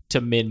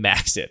to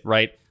min-max it,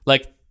 right?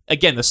 Like,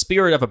 again, the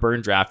spirit of a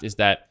burn draft is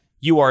that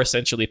you are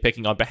essentially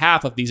picking on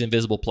behalf of these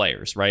invisible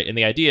players, right? And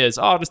the idea is,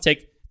 I'll just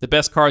take the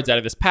best cards out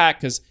of this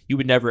pack because you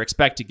would never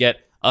expect to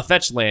get a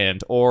fetch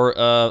land or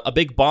a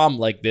big bomb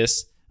like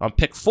this on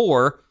pick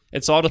 4.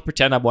 And so I'll just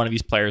pretend I'm one of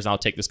these players and I'll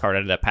take this card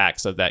out of that pack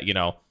so that,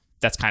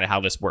 that's kind of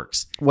how this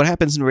works. What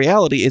happens in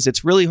reality is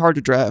it's really hard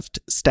to draft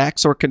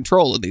stacks or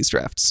control in these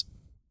drafts.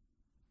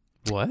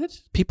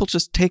 What? People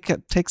just take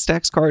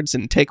stacks cards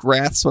and take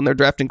wraths when they're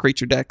drafting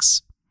creature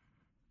decks.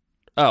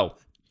 Oh,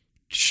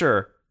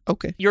 sure.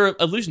 Okay. Your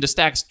allusion to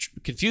stacks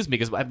confused me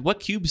because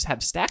what cubes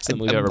have stacks in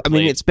them we've ever played? I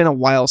mean, it's been a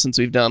while since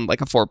we've done like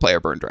a 4-player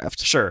burn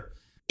draft. Sure.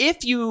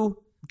 If you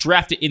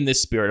draft it in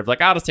this spirit of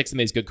I'll just take some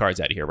of these good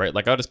cards out of here, right?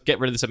 I'll just get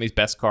rid of some of these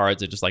best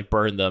cards and just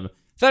burn them,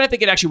 then I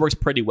think it actually works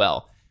pretty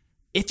well.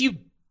 If you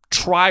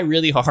try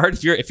really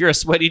hard, if you're a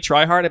sweaty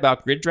tryhard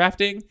about grid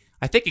drafting,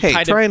 I think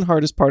it trying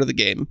hard is part of the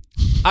game.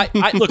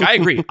 Look, I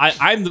agree.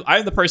 I'm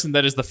the person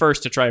that is the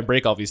first to try and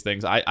break all these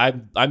things.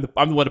 I'm the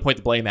one to point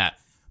the blame at.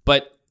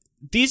 But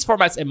these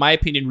formats, in my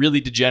opinion,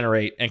 really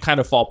degenerate and kind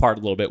of fall apart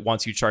a little bit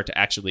once you start to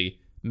actually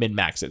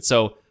min-max it.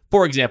 So,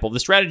 for example, the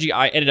strategy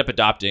I ended up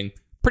adopting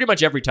pretty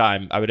much every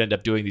time I would end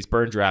up doing these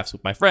burn drafts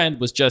with my friend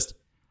was just,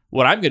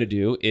 what I'm going to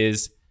do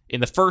is,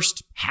 in the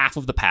first half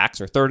of the packs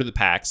or third of the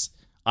packs,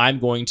 I'm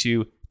going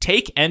to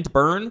take and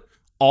burn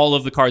all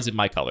of the cards in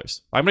my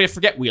colors. I'm going to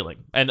forget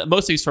wheeling. And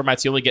most of these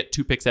formats, you only get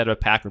 2 picks out of a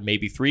pack or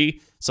maybe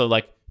 3. So,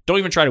 don't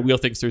even try to wheel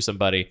things through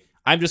somebody.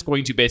 I'm just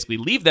going to basically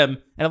leave them.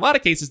 And in a lot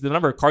of cases, the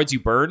number of cards you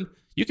burn,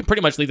 you can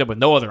pretty much leave them with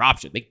no other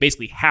option. They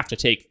basically have to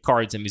take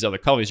cards in these other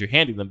colors you're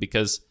handing them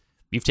because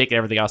you've taken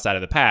everything else out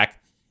of the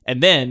pack.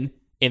 And then,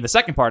 In the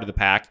second part of the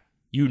pack,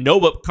 you know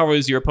what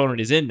colors your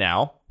opponent is in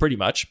now, pretty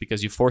much,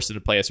 because you forced them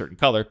to play a certain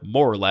color,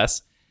 more or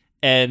less,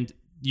 and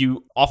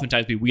you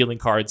oftentimes be wheeling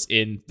cards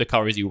in the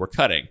colors you were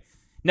cutting.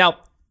 Now,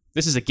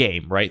 this is a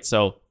game, right?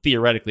 So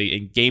theoretically,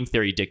 and game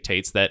theory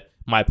dictates that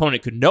my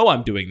opponent could know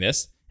I'm doing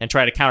this and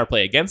try to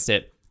counterplay against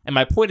it. And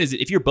my point is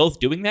that if you're both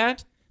doing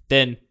that,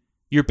 then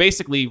you're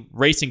basically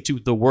racing to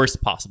the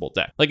worst possible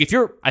deck. Like if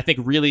you're, I think,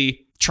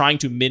 really trying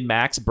to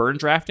min-max burn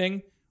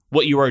drafting,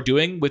 what you are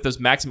doing with those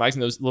maximizing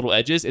those little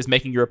edges is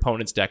making your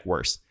opponent's deck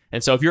worse.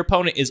 And so if your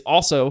opponent is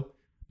also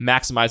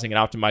maximizing and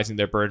optimizing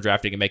their burn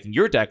drafting and making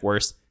your deck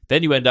worse,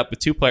 then you end up with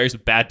two players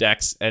with bad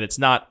decks, and it's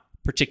not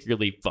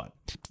particularly fun.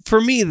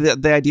 For me,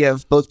 the idea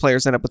of both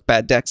players end up with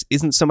bad decks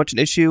isn't so much an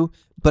issue,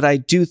 but I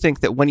do think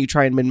that when you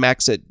try and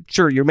min-max it,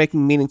 sure, you're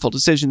making meaningful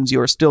decisions,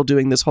 you're still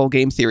doing this whole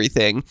game theory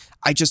thing.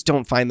 I just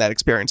don't find that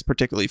experience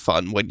particularly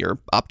fun when you're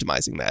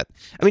optimizing that.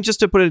 I mean, just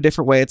to put it a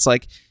different way, it's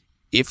like,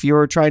 if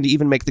you're trying to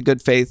even make the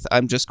good faith,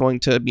 I'm just going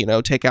to,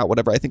 take out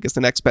whatever I think is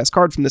the next best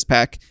card from this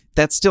pack.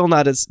 That's still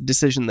not a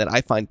decision that I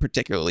find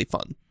particularly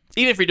fun.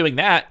 Even if you're doing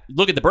that,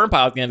 look at the burn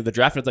pile at the end of the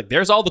draft, and it's like,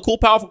 there's all the cool,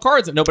 powerful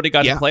cards that nobody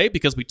got to play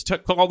because we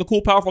took all the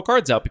cool, powerful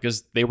cards out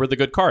because they were the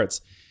good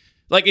cards.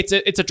 Like, it's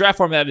a draft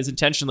format that is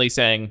intentionally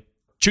saying,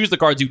 choose the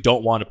cards you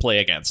don't want to play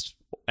against.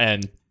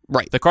 And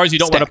the cards you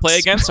don't want to play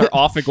against are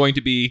often going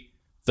to be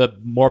the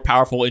more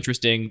powerful,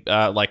 interesting,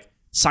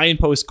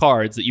 signpost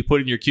cards that you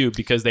put in your cube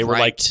because they were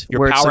your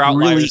where power it's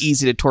outliers. Really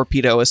easy to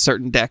torpedo a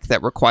certain deck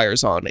that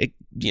requires on it,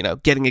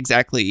 getting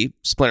exactly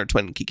Splinter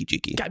Twin and Kiki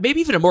Jiki. God,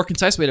 maybe even a more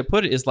concise way to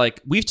put it is like,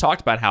 we've talked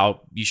about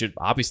how you should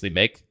obviously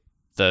make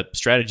the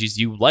strategies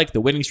you like, the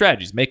winning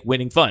strategies, make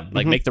winning fun,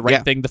 make the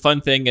right thing, the fun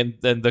thing, and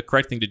then the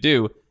correct thing to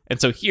do. And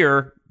so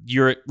here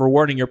you're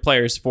rewarding your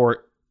players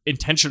for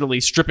intentionally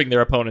stripping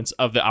their opponents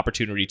of the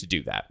opportunity to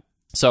do that.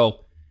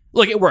 So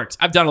look, it works.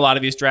 I've done a lot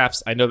of these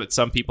drafts. I know that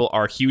some people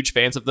are huge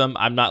fans of them.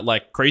 I'm not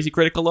crazy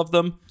critical of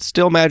them.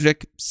 Still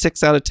Magic,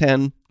 6 out of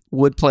 10.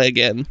 Would play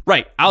again.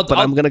 Right. I'm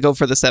going to go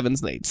for the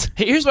 7s and 8s.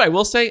 Hey, here's what I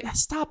will say.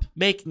 Stop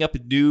making up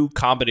new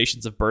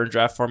combinations of burn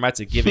draft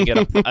formats and giving it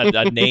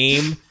a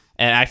name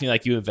and acting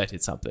like you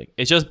invented something.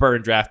 It's just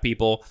burn draft,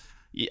 people.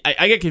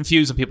 I get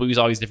confused when people use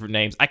all these different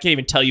names. I can't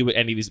even tell you what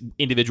any of these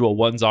individual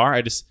ones are.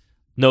 I just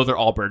know they're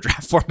all burn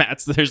draft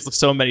formats. There's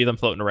so many of them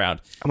floating around.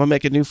 I'm going to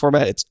make a new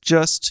format. It's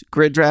just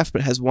grid draft,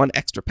 but it has one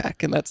extra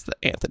pack, and that's the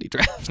Anthony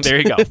draft. There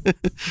you go.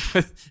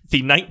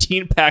 The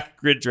 19-pack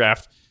grid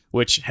draft,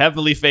 which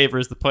heavily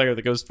favors the player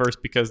that goes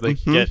first because they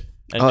get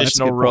an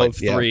additional row of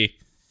 3. Yeah.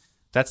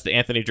 That's the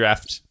Anthony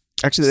draft.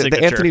 Actually,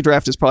 the Anthony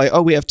draft is probably,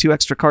 we have 2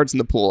 extra cards in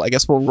the pool. I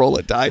guess we'll roll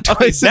a die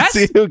twice and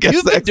see who gets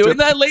You've been doing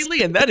that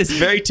lately, and that is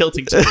very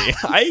tilting to me.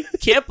 I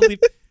can't believe...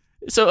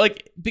 So,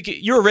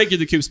 you're a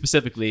regular cube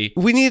specifically.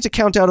 We needed to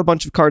count out a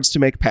bunch of cards to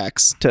make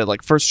packs, to,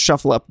 first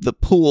shuffle up the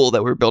pool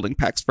that we were building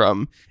packs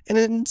from, and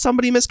then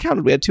somebody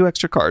miscounted. We had 2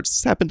 extra cards.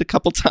 This happened a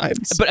couple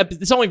times. But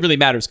this only really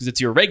matters because it's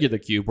your regular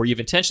cube where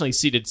you've intentionally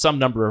seeded some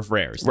number of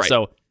rares. Right.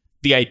 So,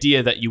 the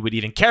idea that you would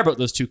even care about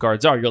those 2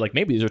 cards you're like,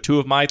 maybe these are 2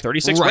 of my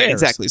 36 rares. Right,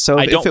 exactly. So,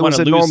 if it was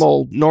a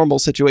normal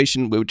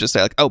situation, we would just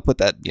say, put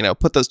that,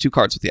 put those 2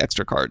 cards with the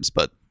extra cards.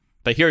 But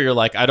here you're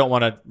like, I don't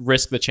want to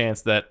risk the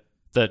chance that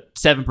the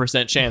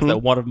 7% chance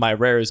that one of my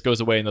rares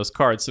goes away in those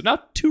cards. So now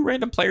 2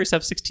 random players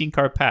have 16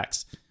 card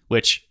packs,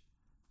 which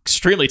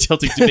extremely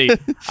tilting to me.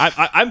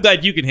 I'm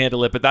glad you can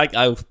handle it, but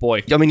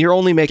boy. I mean, you're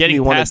only making me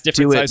want to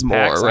do it more,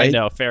 packs, right? I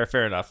know,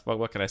 fair enough. Well,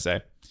 what can I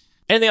say?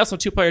 Anything else on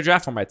 2-player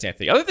draft formats,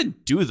 Anthony? Other than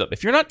do them.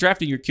 If you're not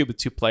drafting your cube with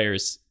 2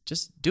 players,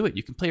 just do it.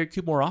 You can play your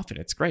cube more often.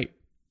 It's great.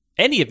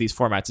 Any of these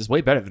formats is way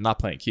better than not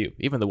playing cube,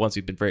 even the ones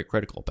we've been very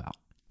critical about.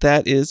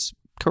 That is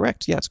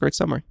correct. Yeah, it's a great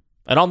summary.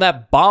 And on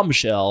that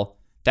bombshell,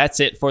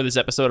 that's it for this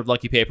episode of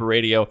Lucky Paper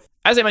Radio.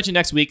 As I mentioned,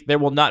 next week, there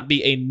will not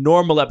be a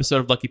normal episode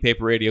of Lucky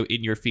Paper Radio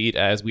in your feed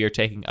as we are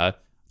taking a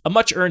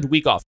much-earned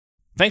week off.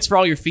 Thanks for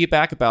all your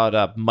feedback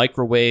about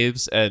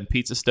microwaves and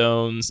pizza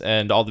stones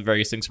and all the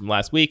various things from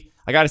last week.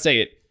 I got to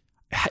say,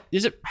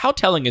 how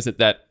telling is it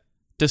that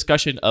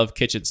discussion of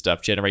kitchen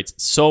stuff generates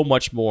so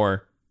much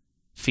more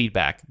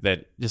feedback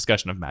than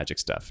discussion of magic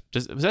stuff?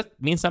 Does that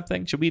mean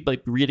something? Should we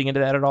be reading into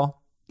that at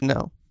all?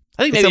 No.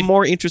 I think it's a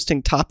more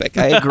interesting topic.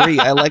 I agree.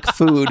 I like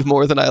food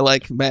more than I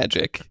like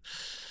magic.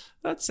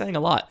 That's saying a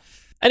lot.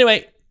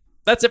 Anyway,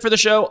 that's it for the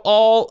show.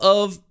 All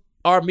of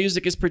our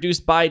music is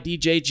produced by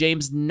DJ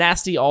James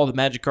Nasty. All the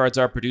magic cards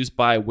are produced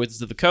by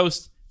Wizards of the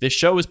Coast. This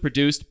show is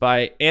produced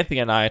by Anthony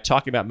and I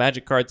talking about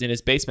magic cards in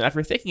his basement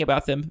after thinking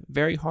about them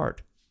very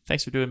hard.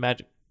 Thanks for doing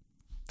magic.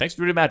 Thanks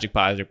for doing magic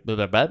pies.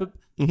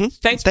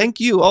 Thank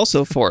you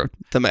also for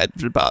the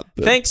magic bob.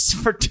 Thanks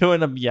for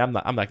doing them. Yeah, I'm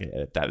not going to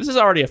edit that. This is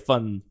already a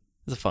fun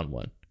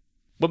one.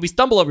 When we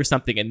stumble over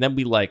something and then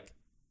we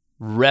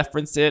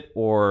reference it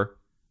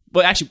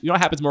actually, you know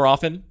what happens more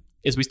often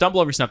is we stumble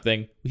over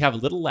something, we have a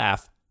little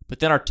laugh, but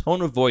then our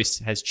tone of voice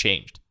has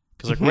changed.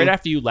 Because right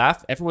after you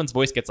laugh, everyone's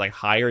voice gets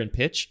higher in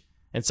pitch.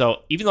 And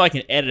so even though I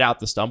can edit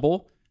out the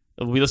stumble,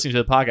 we'll be listening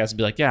to the podcast and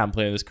be like, yeah, I'm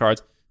playing these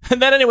cards.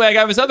 And then anyway, I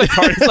got this other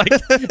card. It's like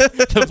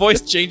the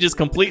voice changes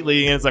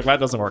completely, and it's like, well, that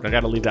doesn't work. I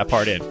got to leave that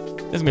part in. There's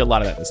going to be a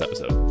lot of that in this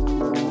episode.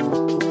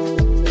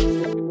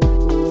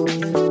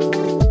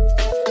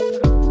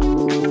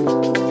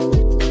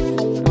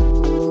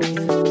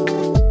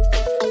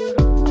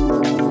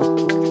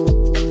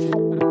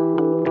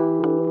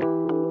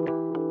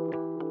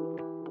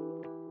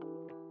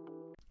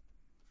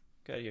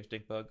 Get out of here,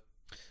 stink bug.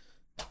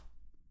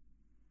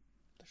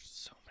 There's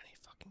so many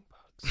fucking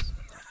bugs.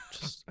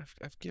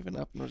 I've given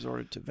up and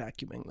resorted to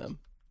vacuuming them.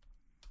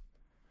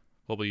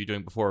 What were you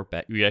doing before?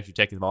 You actually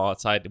taking them all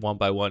outside one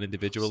by one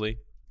individually?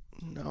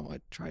 No, I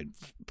tried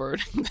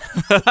burning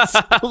them,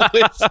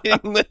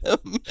 squishing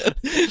them.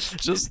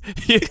 Just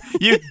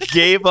you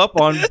gave up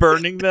on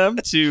burning them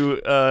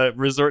to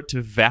resort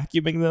to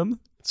vacuuming them?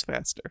 It's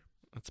faster.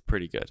 That's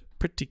pretty good.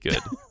 Pretty good.